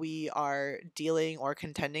types that we are dealing or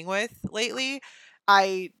contending with lately.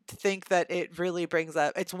 I think that it really brings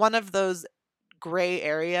up, it's one of those gray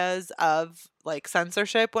areas of like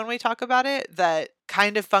censorship when we talk about it that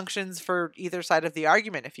kind of functions for either side of the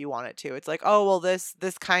argument if you want it to. It's like, oh, well, this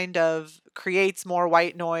kind of creates more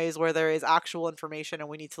white noise where there is actual information and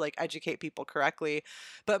we need to like educate people correctly.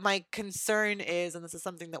 But my concern is, and this is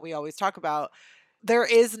something that we always talk about, there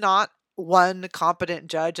is not one competent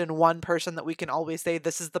judge and one person that we can always say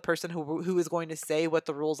this is the person who is going to say what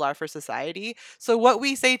the rules are for society. So what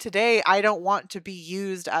we say today, I don't want to be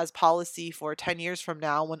used as policy for 10 years from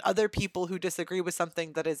now when other people who disagree with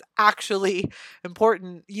something that is actually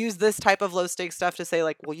important use this type of low stakes stuff to say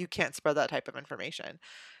like, well, you can't spread that type of information.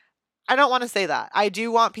 I don't want to say that. I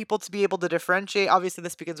do want people to be able to differentiate. Obviously,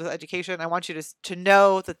 this begins with education. I want you to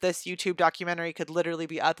know that this YouTube documentary could literally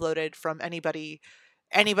be uploaded from anybody.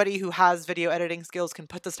 Anybody who has video editing skills can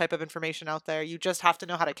put this type of information out there. You just have to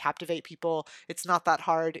know how to captivate people. It's not that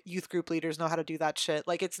hard. Youth group leaders know how to do that shit.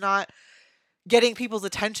 Like, it's not getting people's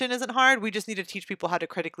attention isn't hard. We just need to teach people how to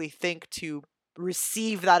critically think to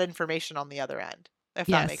receive that information on the other end, if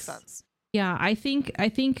that makes sense. Yeah, I think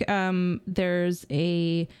there's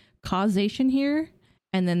a causation here,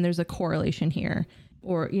 and then there's a correlation here,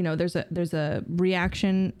 or there's a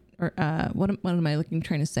reaction, or what am I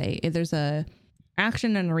trying to say? There's a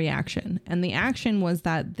action and a reaction, and the action was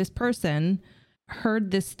that this person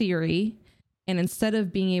heard this theory, and instead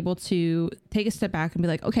of being able to take a step back and be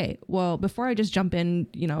like, okay, well, before I just jump in,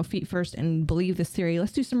 feet first and believe this theory,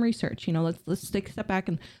 let's do some research. Let's take a step back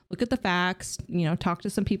and look at the facts. Talk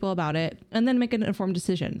to some people about it, and then make an informed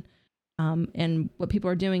decision. And what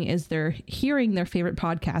people are doing is they're hearing their favorite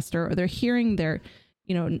podcaster, or they're hearing their,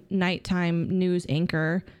 nighttime news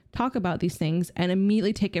anchor talk about these things and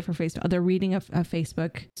immediately take it for face value. They're reading a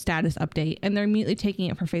Facebook status update and they're immediately taking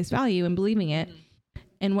it for face value and believing it.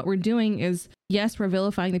 And what we're doing is, yes, we're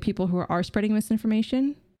vilifying the people who are spreading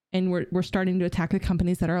misinformation, and we're starting to attack the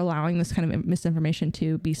companies that are allowing this kind of misinformation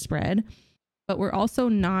to be spread. But we're also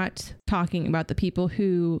not talking about the people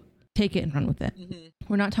who take it and run with it. Mm-hmm.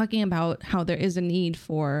 We're not talking about how there is a need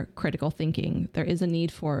for critical thinking. There is a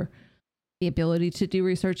need for the ability to do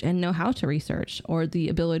research and know how to research, or the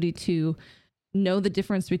ability to know the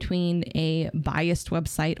difference between a biased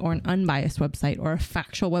website or an unbiased website, or a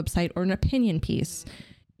factual website or an opinion piece.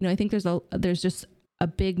 I think there's just a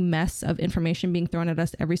big mess of information being thrown at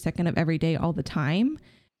us every second of every day, all the time.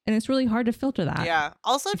 And it's really hard to filter that. Yeah.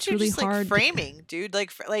 Also, it's too, really just like framing, dude.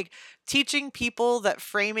 Like teaching people that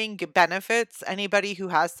framing benefits anybody who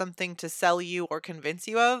has something to sell you or convince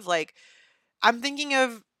you of. Like, I'm thinking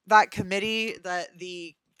of that committee that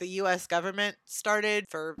the U.S. government started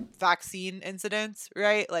for vaccine incidents,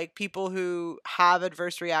 right? Like, people who have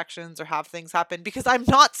adverse reactions or have things happen. Because I'm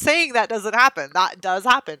not saying that doesn't happen. That does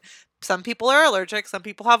happen. Some people are allergic. Some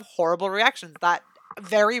people have horrible reactions. That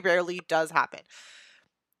very rarely does happen.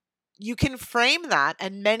 You can frame that,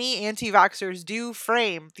 and many anti-vaxxers do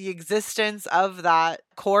frame the existence of that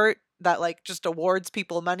court that like just awards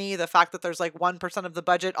people money, the fact that there's like 1% of the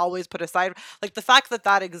budget always put aside, like the fact that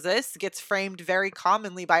that exists gets framed very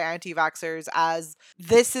commonly by anti-vaxxers as,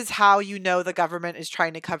 this is how you know the government is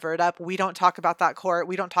trying to cover it up. We don't talk about that court.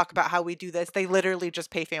 We don't talk about how we do this. They literally just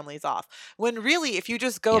pay families off. When really, if you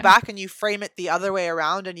just go back and you frame it the other way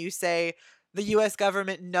around and you say, the U.S.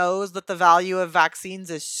 government knows that the value of vaccines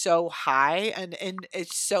is so high and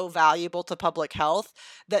it's so valuable to public health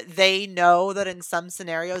that they know that in some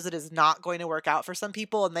scenarios it is not going to work out for some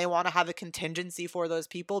people, and they want to have a contingency for those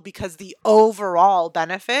people because the overall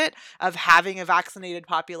benefit of having a vaccinated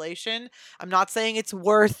population, I'm not saying it's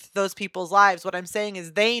worth those people's lives. What I'm saying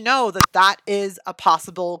is they know that that is a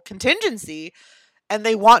possible contingency, and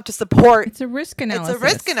they want to support. It's a risk analysis. It's a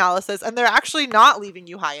risk analysis, and they're actually not leaving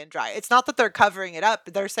you high and dry. It's not that they're covering it up.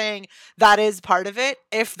 They're saying that is part of it.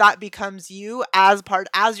 If that becomes you as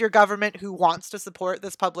your government who wants to support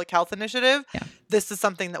this public health initiative, this is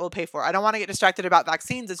something that we'll pay for. I don't want to get distracted about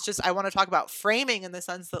vaccines. It's just I want to talk about framing in the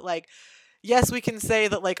sense that, like, yes, we can say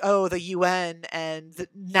that, like, oh, the UN and the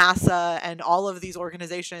NASA and all of these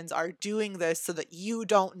organizations are doing this so that you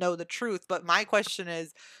don't know the truth. But my question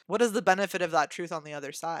is, what is the benefit of that truth on the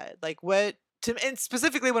other side? Like, and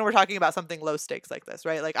specifically when we're talking about something low stakes like this,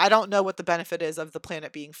 right? Like, I don't know what the benefit is of the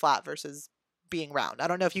planet being flat versus being round. I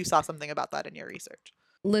don't know if you saw something about that in your research.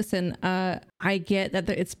 Listen, I get that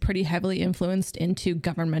it's pretty heavily influenced into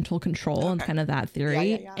governmental control and kind of that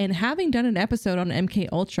theory. Yeah. And having done an episode on MK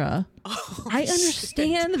Ultra, I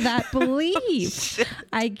understand that belief.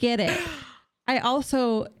 I get it. I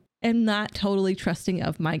also am not totally trusting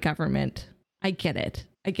of my government. I get it.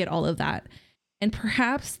 I get all of that. And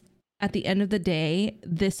perhaps at the end of the day,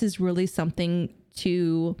 this is really something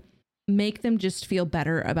to make them just feel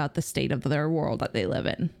better about the state of their world that they live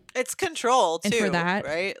in. It's control too, and for that,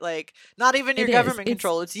 right? Like, not even your government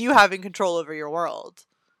control. It's you having control over your world.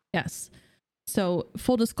 Yes. So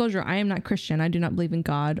full disclosure, I am not Christian. I do not believe in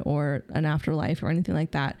God or an afterlife or anything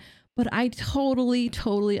like that. But I totally,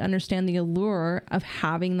 totally understand the allure of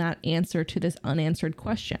having that answer to this unanswered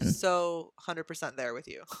question. So 100% there with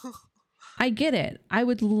you. I get it. I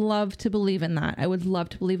would love to believe in that. I would love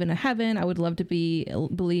to believe in a heaven. I would love to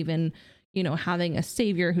believe in, you know, having a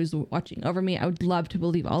savior who's watching over me. I would love to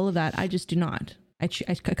believe all of that. I just do not. I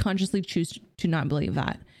consciously choose to not believe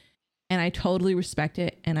that. And I totally respect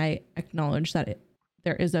it. And I acknowledge that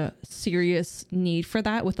there is a serious need for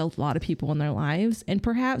that with a lot of people in their lives. And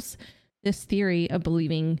perhaps this theory of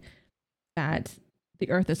believing that the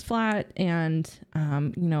earth is flat and,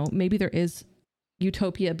 you know, maybe there is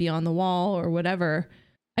utopia beyond the wall or whatever.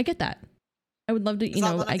 I get that. I would love to, you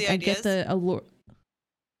know, I get the allure.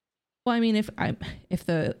 Well, I mean, if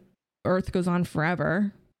the earth goes on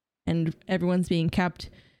forever and everyone's being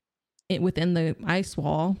kept within the ice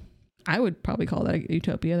wall, I would probably call that a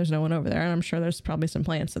utopia. There's no one over there, and I'm sure there's probably some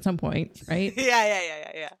plants at some point, right?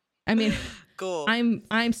 Yeah. I mean, cool.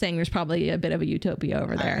 I'm saying there's probably a bit of a utopia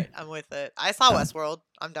over there. Right, I'm with it. I saw Westworld.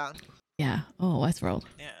 I'm down. Yeah. Oh, Westworld.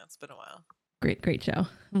 Yeah, it's been a while. Great show.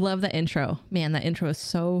 Love the intro. Man, that intro is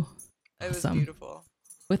so It was awesome. beautiful.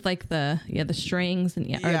 With like the strings and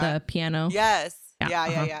or the piano. Yes.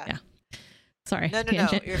 Yeah. Sorry. No,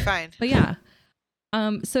 you're fine. But yeah.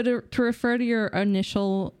 So to refer to your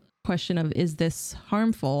initial question of is this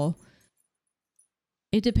harmful?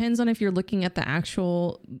 It depends on if you're looking at the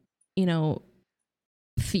actual, you know,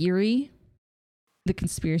 theory, the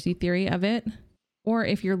conspiracy theory of it, or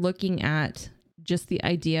if you're looking at just the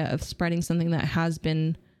idea of spreading something that has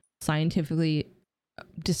been scientifically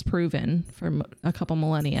disproven for a couple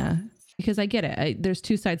millennia. Because I get it. There's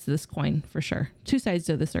two sides to this coin for sure. Two sides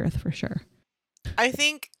to this earth for sure. I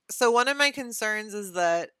think so. One of my concerns is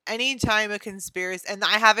that anytime a conspiracy, and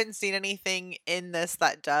I haven't seen anything in this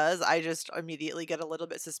that does, I just immediately get a little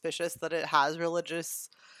bit suspicious that it has religious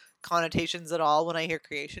connotations at all when I hear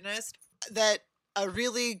creationist. That a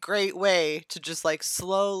really great way to just like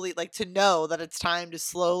slowly, like to know that it's time to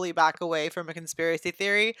slowly back away from a conspiracy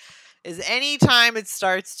theory is anytime it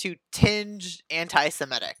starts to tinge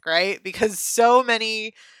anti-Semitic, right? Because so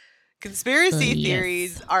many conspiracy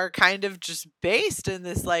theories are kind of just based in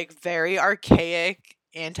this like very archaic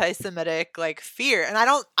anti-Semitic like fear. And I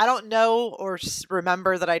don't know or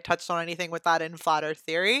remember that I touched on anything with that in flat earth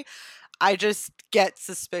theory. I just get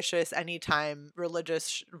suspicious anytime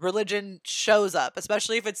religion shows up,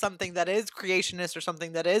 especially if it's something that is creationist or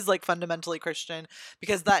something that is like fundamentally Christian,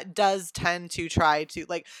 because that does tend to try to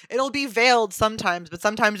like, it'll be veiled sometimes, but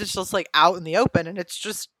sometimes it's just like out in the open and it's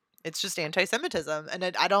just anti-Semitism.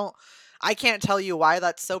 And I can't tell you why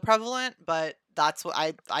that's so prevalent, but that's what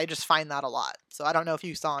I just find that a lot. So I don't know if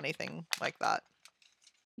you saw anything like that.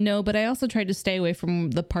 No, but I also tried to stay away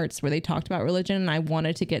from the parts where they talked about religion. And I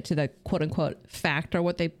wanted to get to the quote unquote fact or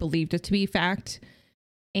what they believed it to be fact.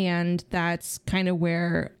 And that's kind of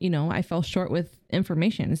where, you know, I fell short with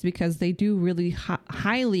information is because they do really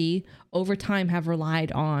highly over time have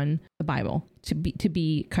relied on the Bible to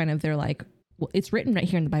be kind of their like, well, it's written right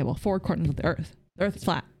here in the Bible, 4 corners of the earth. The earth is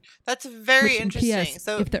flat. That's very interesting. PS,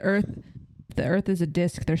 so if the earth is a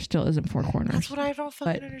disc, there still isn't 4 corners. That's what I don't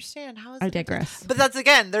fucking understand. How is I digress. But that's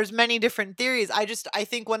again, there's many different theories. I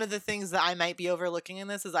think one of the things that I might be overlooking in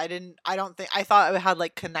this is I thought it had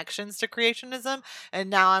like connections to creationism, and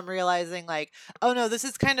now I'm realizing like, oh no, this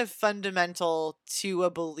is kind of fundamental to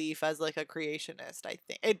a belief as like a creationist. I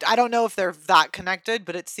think I don't know if they're that connected,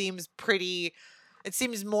 but it seems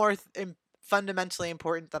more fundamentally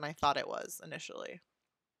important than I thought it was initially.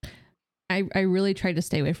 I really tried to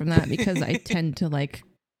stay away from that because I tend to like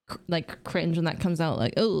cringe when that comes out.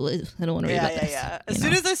 Like, oh, I don't want to read about this. Yeah. As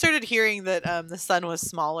soon as I started hearing that the sun was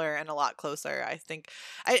smaller and a lot closer, I think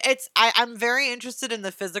I'm very interested in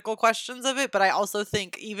the physical questions of it. But I also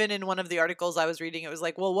think even in one of the articles I was reading, it was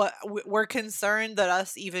like, well, we're concerned that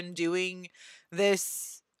us even doing this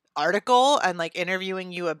article and like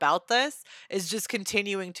interviewing you about this is just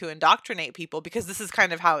continuing to indoctrinate people, because this is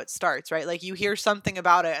kind of how it starts, right? Like you hear something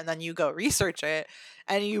about it and then you go research it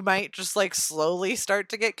and you might just like slowly start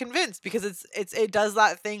to get convinced, because it does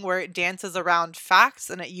that thing where it dances around facts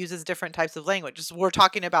and it uses different types of language. Just we're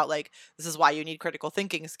talking about like, this is why you need critical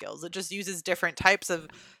thinking skills. It just uses different types of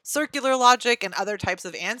circular logic and other types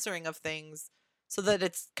of answering of things so that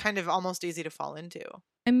it's kind of almost easy to fall into.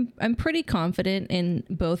 I'm pretty confident in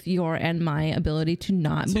both your and my ability to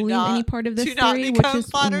not believe any part of this theory,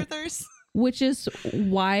 which is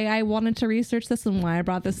why I wanted to research this and why I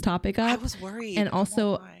brought this topic up. I was worried. And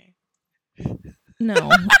also,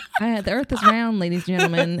 no, the earth is round, ladies and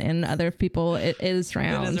gentlemen, and other people, it is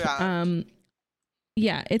round. It is round.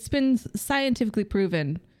 Yeah, it's been scientifically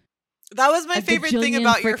proven That was my favorite thing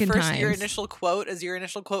about your times. initial quote, is your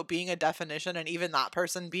initial quote being a definition, and even that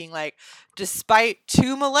person being like, despite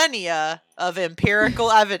 2 millennia of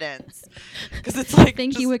empirical evidence. Because it's like,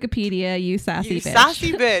 thank you, Wikipedia, you sassy bitch.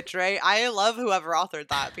 Sassy bitch, right? I love whoever authored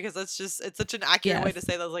that, because it's such an accurate way to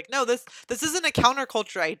say that. Like, no, this isn't a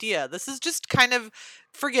counterculture idea. This is just kind of,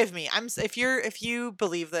 forgive me. If you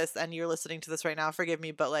believe this and you're listening to this right now, forgive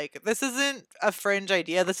me, but like, this isn't a fringe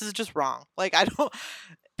idea. This is just wrong. Like,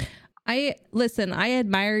 I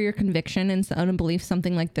admire your conviction and believe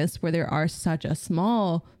something like this, where there are such a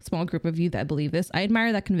small group of you that believe this. I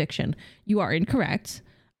admire that conviction. You are incorrect.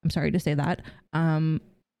 I'm sorry to say that.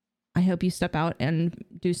 I hope you step out and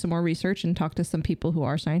do some more research and talk to some people who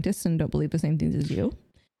are scientists and don't believe the same things as you.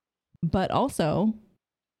 But also,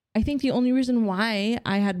 I think the only reason why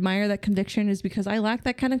I admire that conviction is because I lack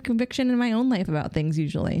that kind of conviction in my own life about things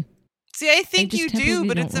usually. See, I think you do,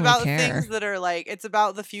 but it's about things that are like, it's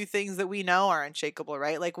about the few things that we know are unshakable,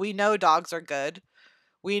 right? Like, we know dogs are good.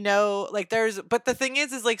 We know, like, but the thing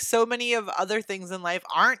is like, so many of other things in life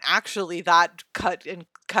aren't actually that cut and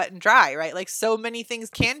dry, right? Like, so many things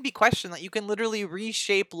can be questioned, that you can literally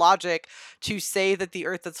reshape logic to say that the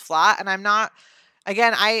earth is flat. And I'm not,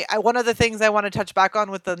 again, I one of the things I want to touch back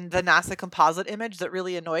on with the NASA composite image that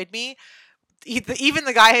really annoyed me, even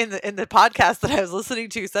the guy in the podcast that I was listening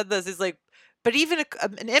to said this, is like, but even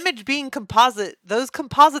an image being composite, those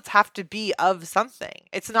composites have to be of something.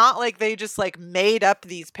 It's not like they just like made up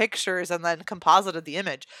these pictures and then composited the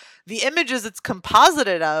image. The images it's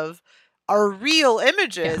composited of are real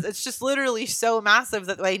images. Yeah. It's just literally so massive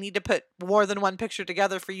that they need to put more than one picture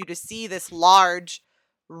together for you to see this large,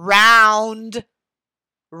 round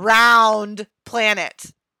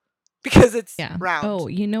planet. Because it's round. Oh,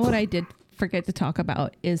 you know what I did forget to talk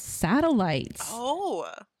about is satellites. Oh.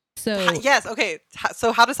 So yes, okay.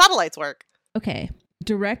 So how do satellites work? Okay.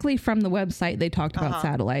 Directly from the website, they talked about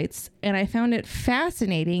satellites, and I found it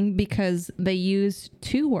fascinating because they use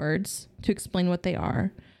 2 words to explain what they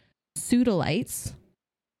are: pseudolites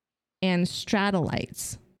and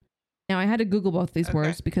stratolites. Now, I had to Google both these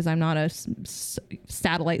words because I'm not a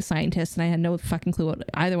satellite scientist, and I had no fucking clue what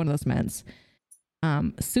either one of those meant.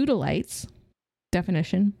 Pseudolites,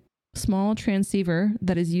 definition: small transceiver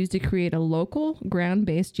that is used to create a local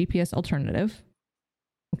ground-based GPS alternative.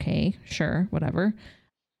 Okay, sure, whatever.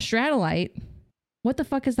 Stratolite, what the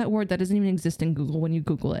fuck is that word that doesn't even exist in Google when you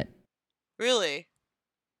Google it? Really?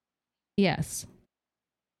 Yes.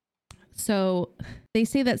 So they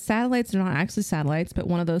say that satellites are not actually satellites, but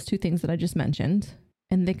one of those 2 things that I just mentioned.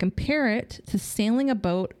 And they compare it to sailing a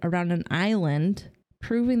boat around an island,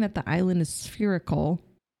 proving that the island is spherical,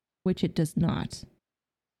 which it does not.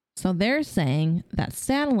 So they're saying that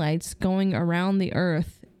satellites going around the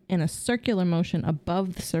Earth in a circular motion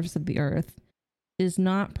above the surface of the Earth does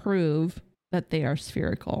not prove that they are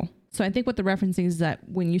spherical. So I think what they're referencing is that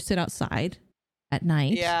when you sit outside at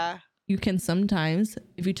night, you can sometimes,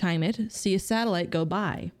 if you time it, see a satellite go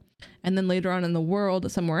by. And then later on in the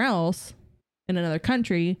world, somewhere else, in another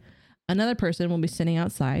country, another person will be sitting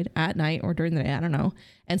outside at night or during the day, I don't know,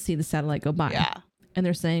 and see the satellite go by. Yeah. And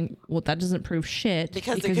they're saying, well, that doesn't prove shit.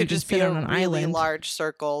 Because it could just be a really large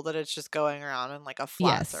circle that it's just going around in like a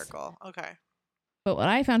flat circle. Okay. But what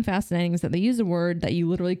I found fascinating is that they use a word that you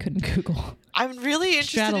literally couldn't Google. I'm really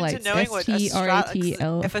interested in knowing what a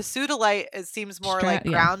stratolite. If a pseudolite, it seems more like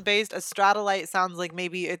ground-based. A stratolite sounds like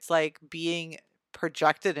maybe it's like being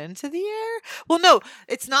projected into the air. Well, no,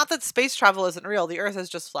 it's not that space travel isn't real. The Earth is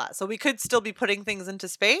just flat. So we could still be putting things into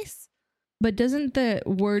space. But doesn't the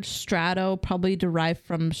word strato probably derive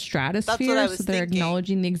from stratosphere? That's what I was so they're thinking.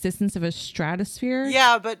 Acknowledging the existence of a stratosphere?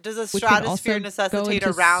 Yeah, but does a stratosphere necessitate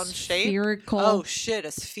a round shape? Spherical? Oh shit,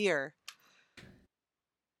 a sphere.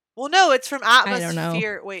 Well, no, it's from atmosphere. I don't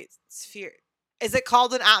know. Wait, sphere. Is it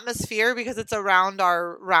called an atmosphere because it's around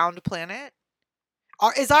our round planet?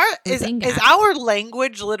 Is our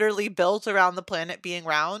language literally built around the planet being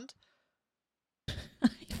round? I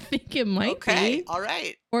think it might be. All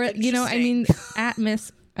right. Or, you know, I mean,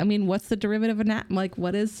 what's the derivative of an atom? Like,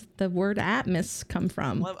 what does the word atmos come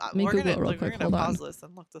from? Well, Let me Google it real quick. We're going to pause this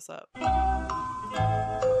and look this up.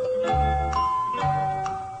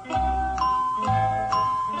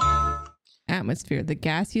 Atmosphere, the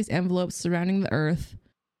gaseous envelope surrounding the Earth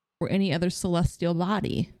or any other celestial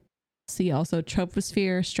body. See also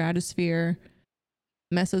troposphere, stratosphere,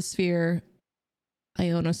 mesosphere,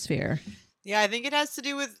 ionosphere. Yeah, I think it has to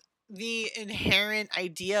do with the inherent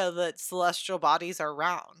idea that celestial bodies are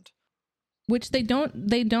round. Which they don't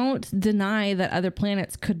deny that other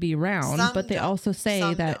planets could be round, but they also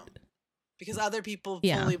say that because other people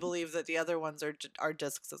fully believe that the other ones are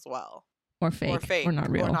discs as well. or fake or not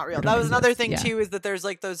real. That was another thing too, is that there's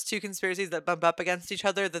like those two conspiracies that bump up against each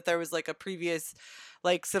other, that there was like a previous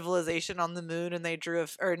like civilization on the moon and they drew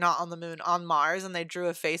or not on the moon, on Mars, and they drew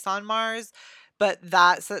a face on Mars, but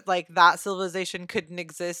that civilization couldn't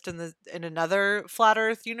exist in another flat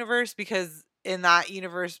earth universe, because in that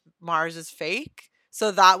universe Mars is fake.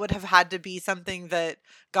 So that would have had to be something that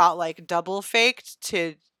got like double faked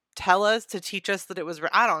to teach us that it was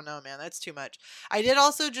I don't know, man, that's too much. I did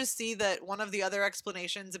also just see that one of the other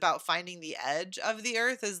explanations about finding the edge of the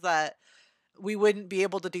earth is that we wouldn't be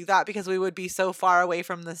able to do that because we would be so far away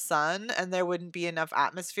from the sun and there wouldn't be enough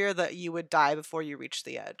atmosphere that you would die before you reach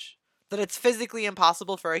the edge. That it's physically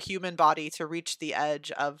impossible for a human body to reach the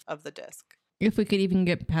edge of the disk. If we could even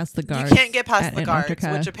get past the guards. You can't get past the guards,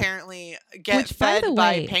 which apparently get fed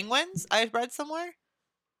by penguins, I read somewhere.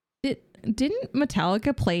 Didn't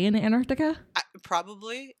Metallica play in Antarctica?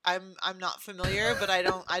 Probably. I'm not familiar, but I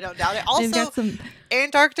don't doubt it. Also,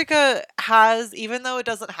 Antarctica has, even though it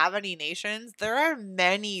doesn't have any nations, there are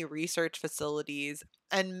many research facilities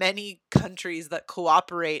and many countries that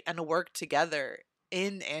cooperate and work together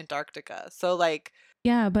in Antarctica. So like,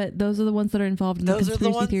 yeah, but those are the ones that are involved in the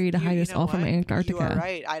conspiracy theory to hide us all from Antarctica. You are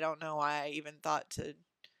right. I don't know why I even thought to.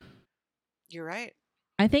 You're right.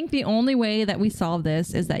 I think the only way that we solve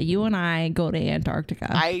this is that you and I go to Antarctica.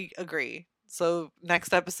 I agree. So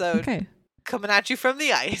next episode, coming at you from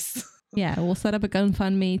the ice. Yeah, we'll set up a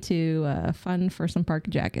GoFundMe to fund for some park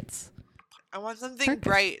jackets. I want something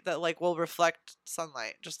bright that like will reflect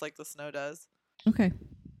sunlight, just like the snow does. Okay,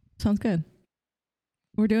 sounds good.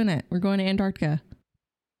 We're doing it. We're going to Antarctica.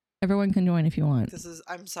 Everyone can join if you want.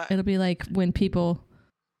 I'm sorry. It'll be like when people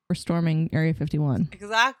were storming Area 51.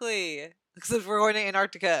 Exactly. Because if we're going to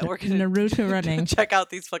Antarctica, we're going to Naruto running. Check out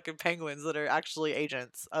these fucking penguins that are actually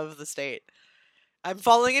agents of the state. I'm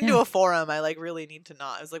falling into a forum I like really need to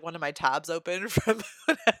not. It's like one of my tabs open from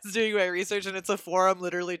when I was doing my research, and it's a forum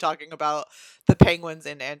literally talking about the penguins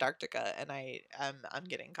in Antarctica, and I'm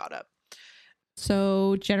getting caught up.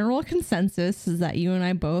 So general consensus is that you and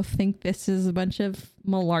I both think this is a bunch of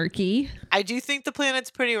malarkey. I do think the planet's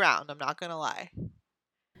pretty round. I'm not going to lie.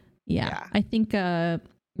 Yeah. I think the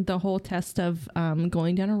whole test of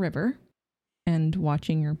going down a river and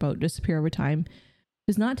watching your boat disappear over time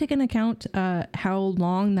does not take into account how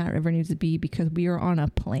long that river needs to be, because we are on a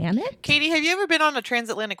planet. Katie, have you ever been on a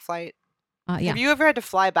transatlantic flight? Yeah. Have you ever had to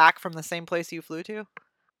fly back from the same place you flew to?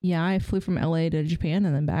 Yeah, I flew from LA to Japan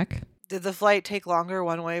and then back. Did the flight take longer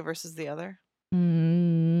one way versus the other?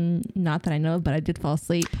 Not that I know, but I did fall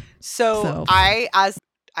asleep. So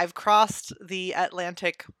I've crossed the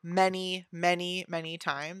Atlantic many, many, many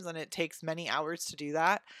times, and it takes many hours to do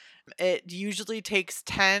that. It usually takes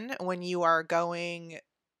 10 when you are going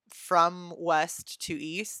from west to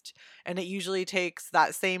east, and it usually takes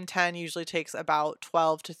that same 10 usually takes about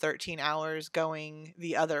 12 to 13 hours going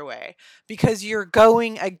the other way, because you're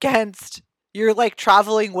like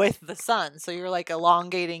traveling with the sun, so you're like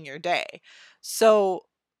elongating your day. So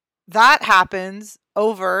that happens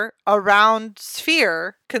over a round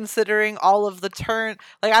sphere, considering all of the turn.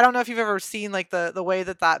 Like, I don't know if you've ever seen like the way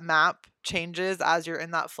that map changes as you're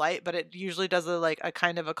in that flight, but it usually does a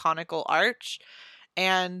kind of a conical arch,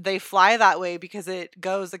 and they fly that way because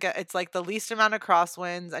it's like the least amount of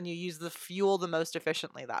crosswinds, and you use the fuel the most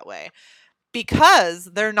efficiently that way, because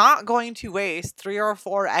they're not going to waste 3 or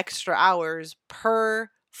 4 extra hours per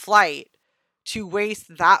flight to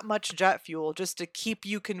waste that much jet fuel just to keep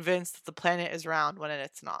you convinced that the planet is round when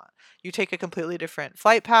it's not. You take a completely different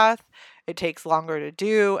flight path, it takes longer to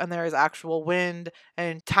do, and there is actual wind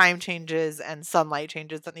and time changes and sunlight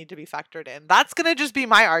changes that need to be factored in. That's going to just be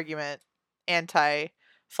my argument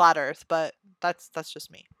anti-flat Earth, but that's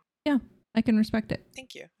just me. Yeah, I can respect it.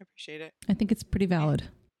 Thank you. I appreciate it. I think it's pretty valid.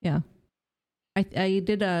 Yeah. I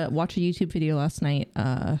did watch a YouTube video last night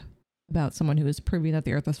about someone who was proving that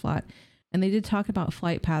the Earth was flat. And they did talk about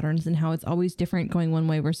flight patterns and how it's always different going one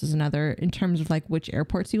way versus another in terms of like which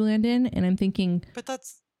airports you land in. And I'm thinking, but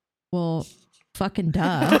that's, well, fucking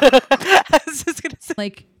duh. I was just gonna say,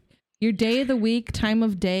 like, your day of the week, time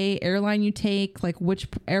of day, airline you take, like which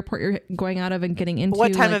airport you're going out of and getting into,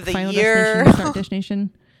 what time like, of the final year, destination, start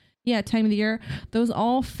destination. Yeah, time of the year. Those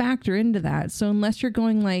all factor into that. So unless you're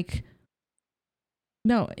going like,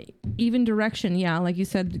 no, even direction, yeah, like you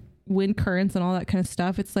said, wind currents and all that kind of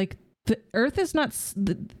stuff. It's like, the Earth is not,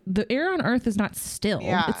 the air on Earth is not still.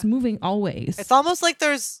 Yeah. It's moving always. It's almost like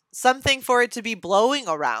there's something for it to be blowing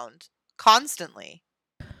around constantly.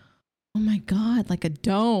 Oh my God, like a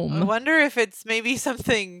dome. I wonder if it's maybe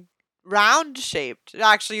something round shaped.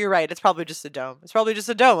 Actually, you're right. It's probably just a dome. It's probably just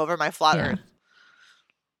a dome over my flat Earth.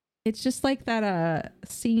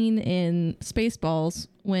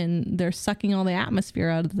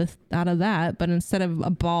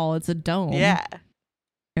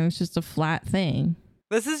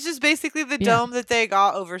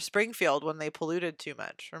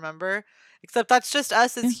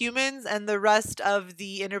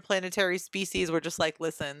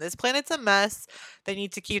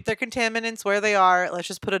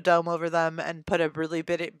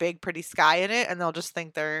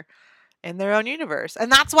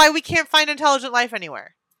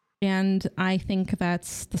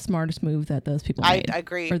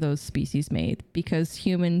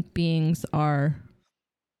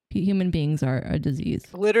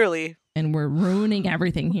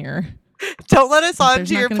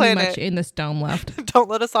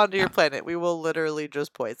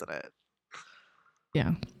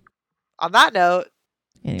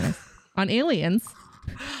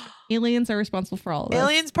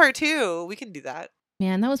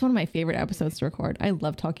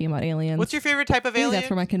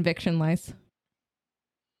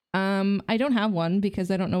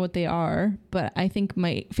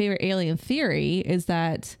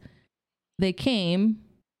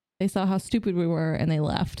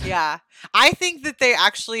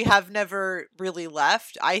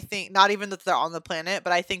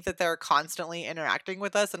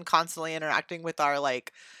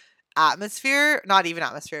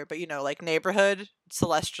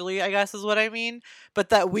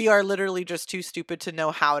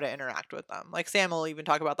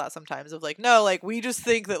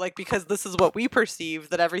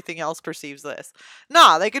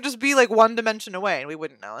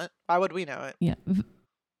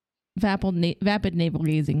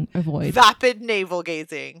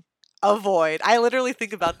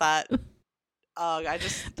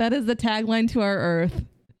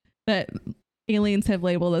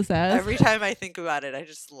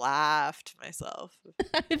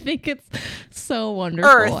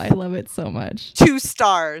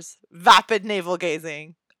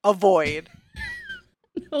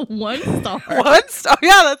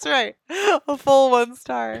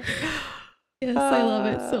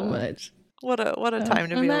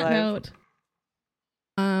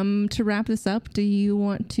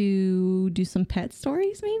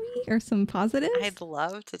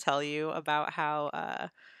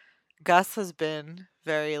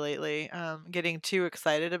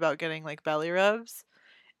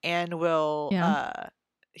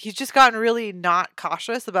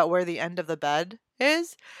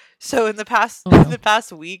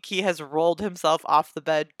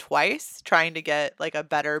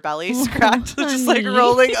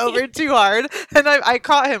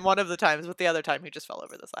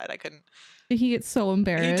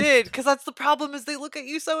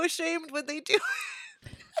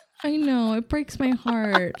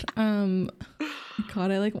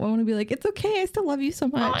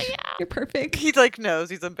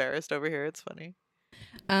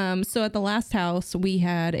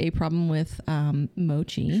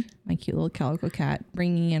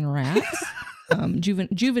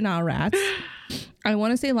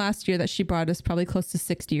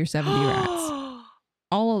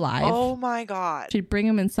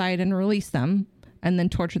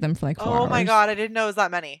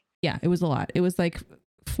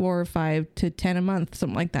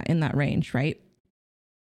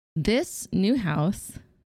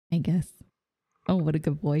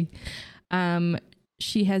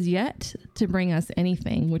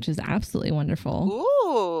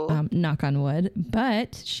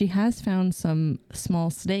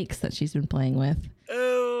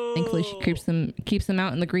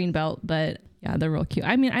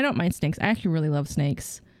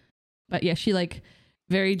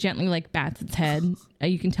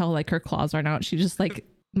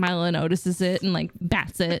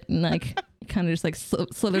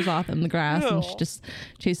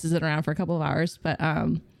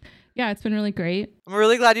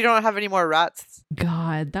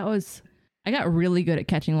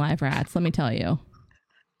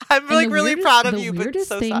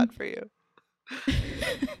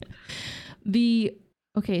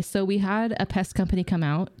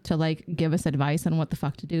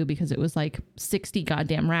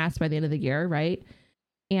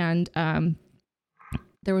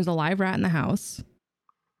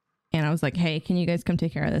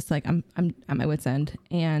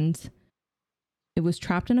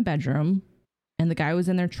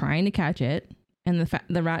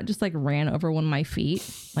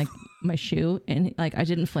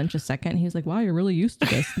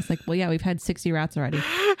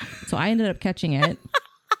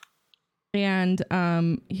 And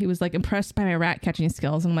he was like impressed by my rat catching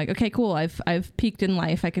skills. I'm like, okay, cool. I've peaked in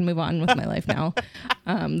life. I can move on with my life now.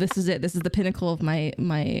 This is it. This is the pinnacle of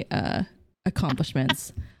my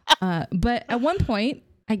accomplishments. But at one point,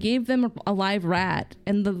 I gave them a live rat,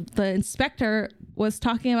 and the inspector was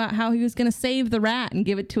talking about how he was going to save the rat and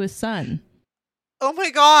give it to his son. Oh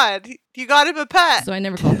my God. You got him a pet. So I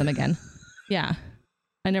never called them again. Yeah.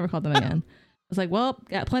 I never called them again. I was like, well,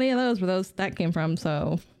 got plenty of those where that came from.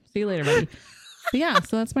 So see you later, buddy. But yeah,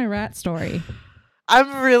 so that's my rat story.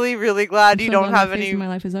 I'm really, really glad you don't have any my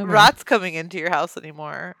life is over. rats coming into your house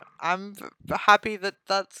anymore. I'm happy that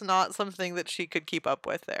that's not something that she could keep up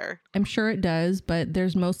with there. I'm sure it does, but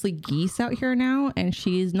there's mostly geese out here now, and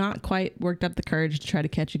she's not quite worked up the courage to try to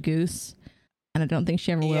catch a goose. And I don't think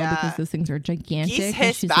she ever will because those things are gigantic. Geese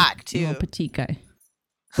hiss back too. Little petite guy.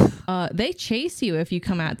 They chase you if you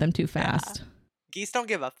come at them too fast. Yeah. Geese don't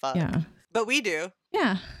give a fuck. Yeah. But we do.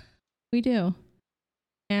 Yeah, we do.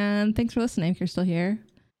 And thanks for listening if you're still here.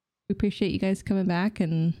 We appreciate you guys coming back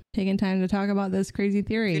and taking time to talk about this crazy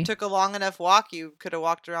theory. If you took a long enough walk, you could have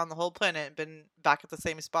walked around the whole planet and been back at the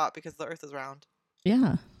same spot because the Earth is round.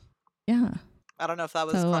 Yeah. Yeah. I don't know if that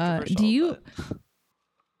was controversial.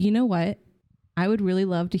 You know what? I would really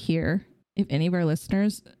love to hear if any of our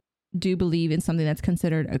listeners do believe in something that's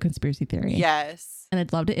considered a conspiracy theory. Yes. And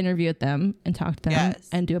I'd love to interview them and talk to them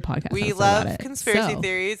and do a podcast. We love conspiracy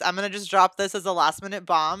theories. I'm going to just drop this as a last minute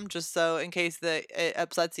bomb just so in case that it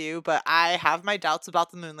upsets you. But I have my doubts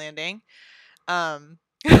about the moon landing.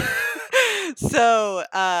 So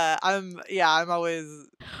I'm always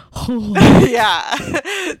yeah.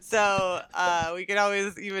 So we could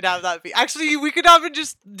always even have that be actually we could even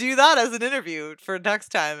just do that as an interview for next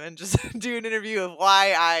time and just do an interview of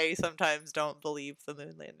why I sometimes don't believe the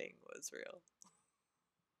moon landing was real.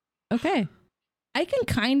 Okay. I can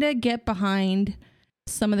kind of get behind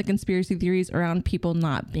some of the conspiracy theories around people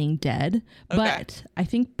not being dead, but I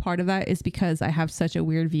think part of that is because I have such a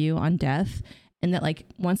weird view on death. And that, like,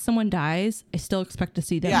 once someone dies, I still expect to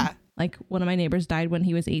see them. Yeah. Like, one of my neighbors died when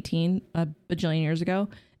he was 18, a bajillion years ago.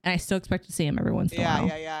 And I still expect to see him every once in a while.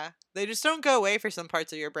 Yeah. They just don't go away for some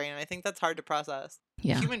parts of your brain. And I think that's hard to process.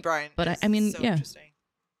 Yeah. The human brain. But I mean, so interesting.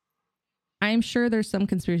 I'm sure there's some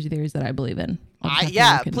conspiracy theories that I believe in.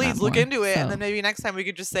 Please look into it. So. And then maybe next time we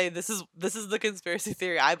could just say, this is the conspiracy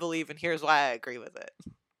theory I believe. And here's why I agree with it.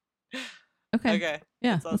 Okay.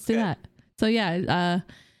 Yeah, let's do that. So,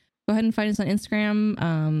 go ahead and find us on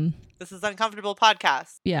Instagram. This is Uncomfortable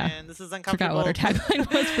Podcast. Yeah. And this is Uncomfortable. Forgot what our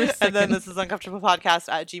tagline was for a second. And then this is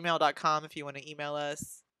uncomfortablepodcast@gmail.com if you want to email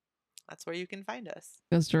us. That's where you can find us.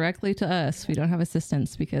 Goes directly to us. We don't have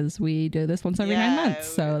assistants because we do this once every 9 months.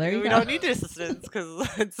 So there you go. We don't need assistants because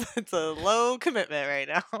it's a low commitment right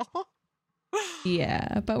now.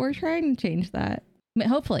 Yeah, but we're trying to change that.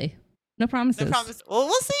 Hopefully. No promises. Well,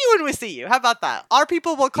 we'll see you when we see you. How about that? Our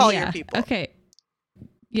people will call your people. Okay.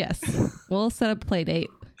 Yes. We'll set up a play date.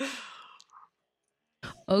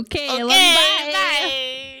 Okay. Love you. Bye.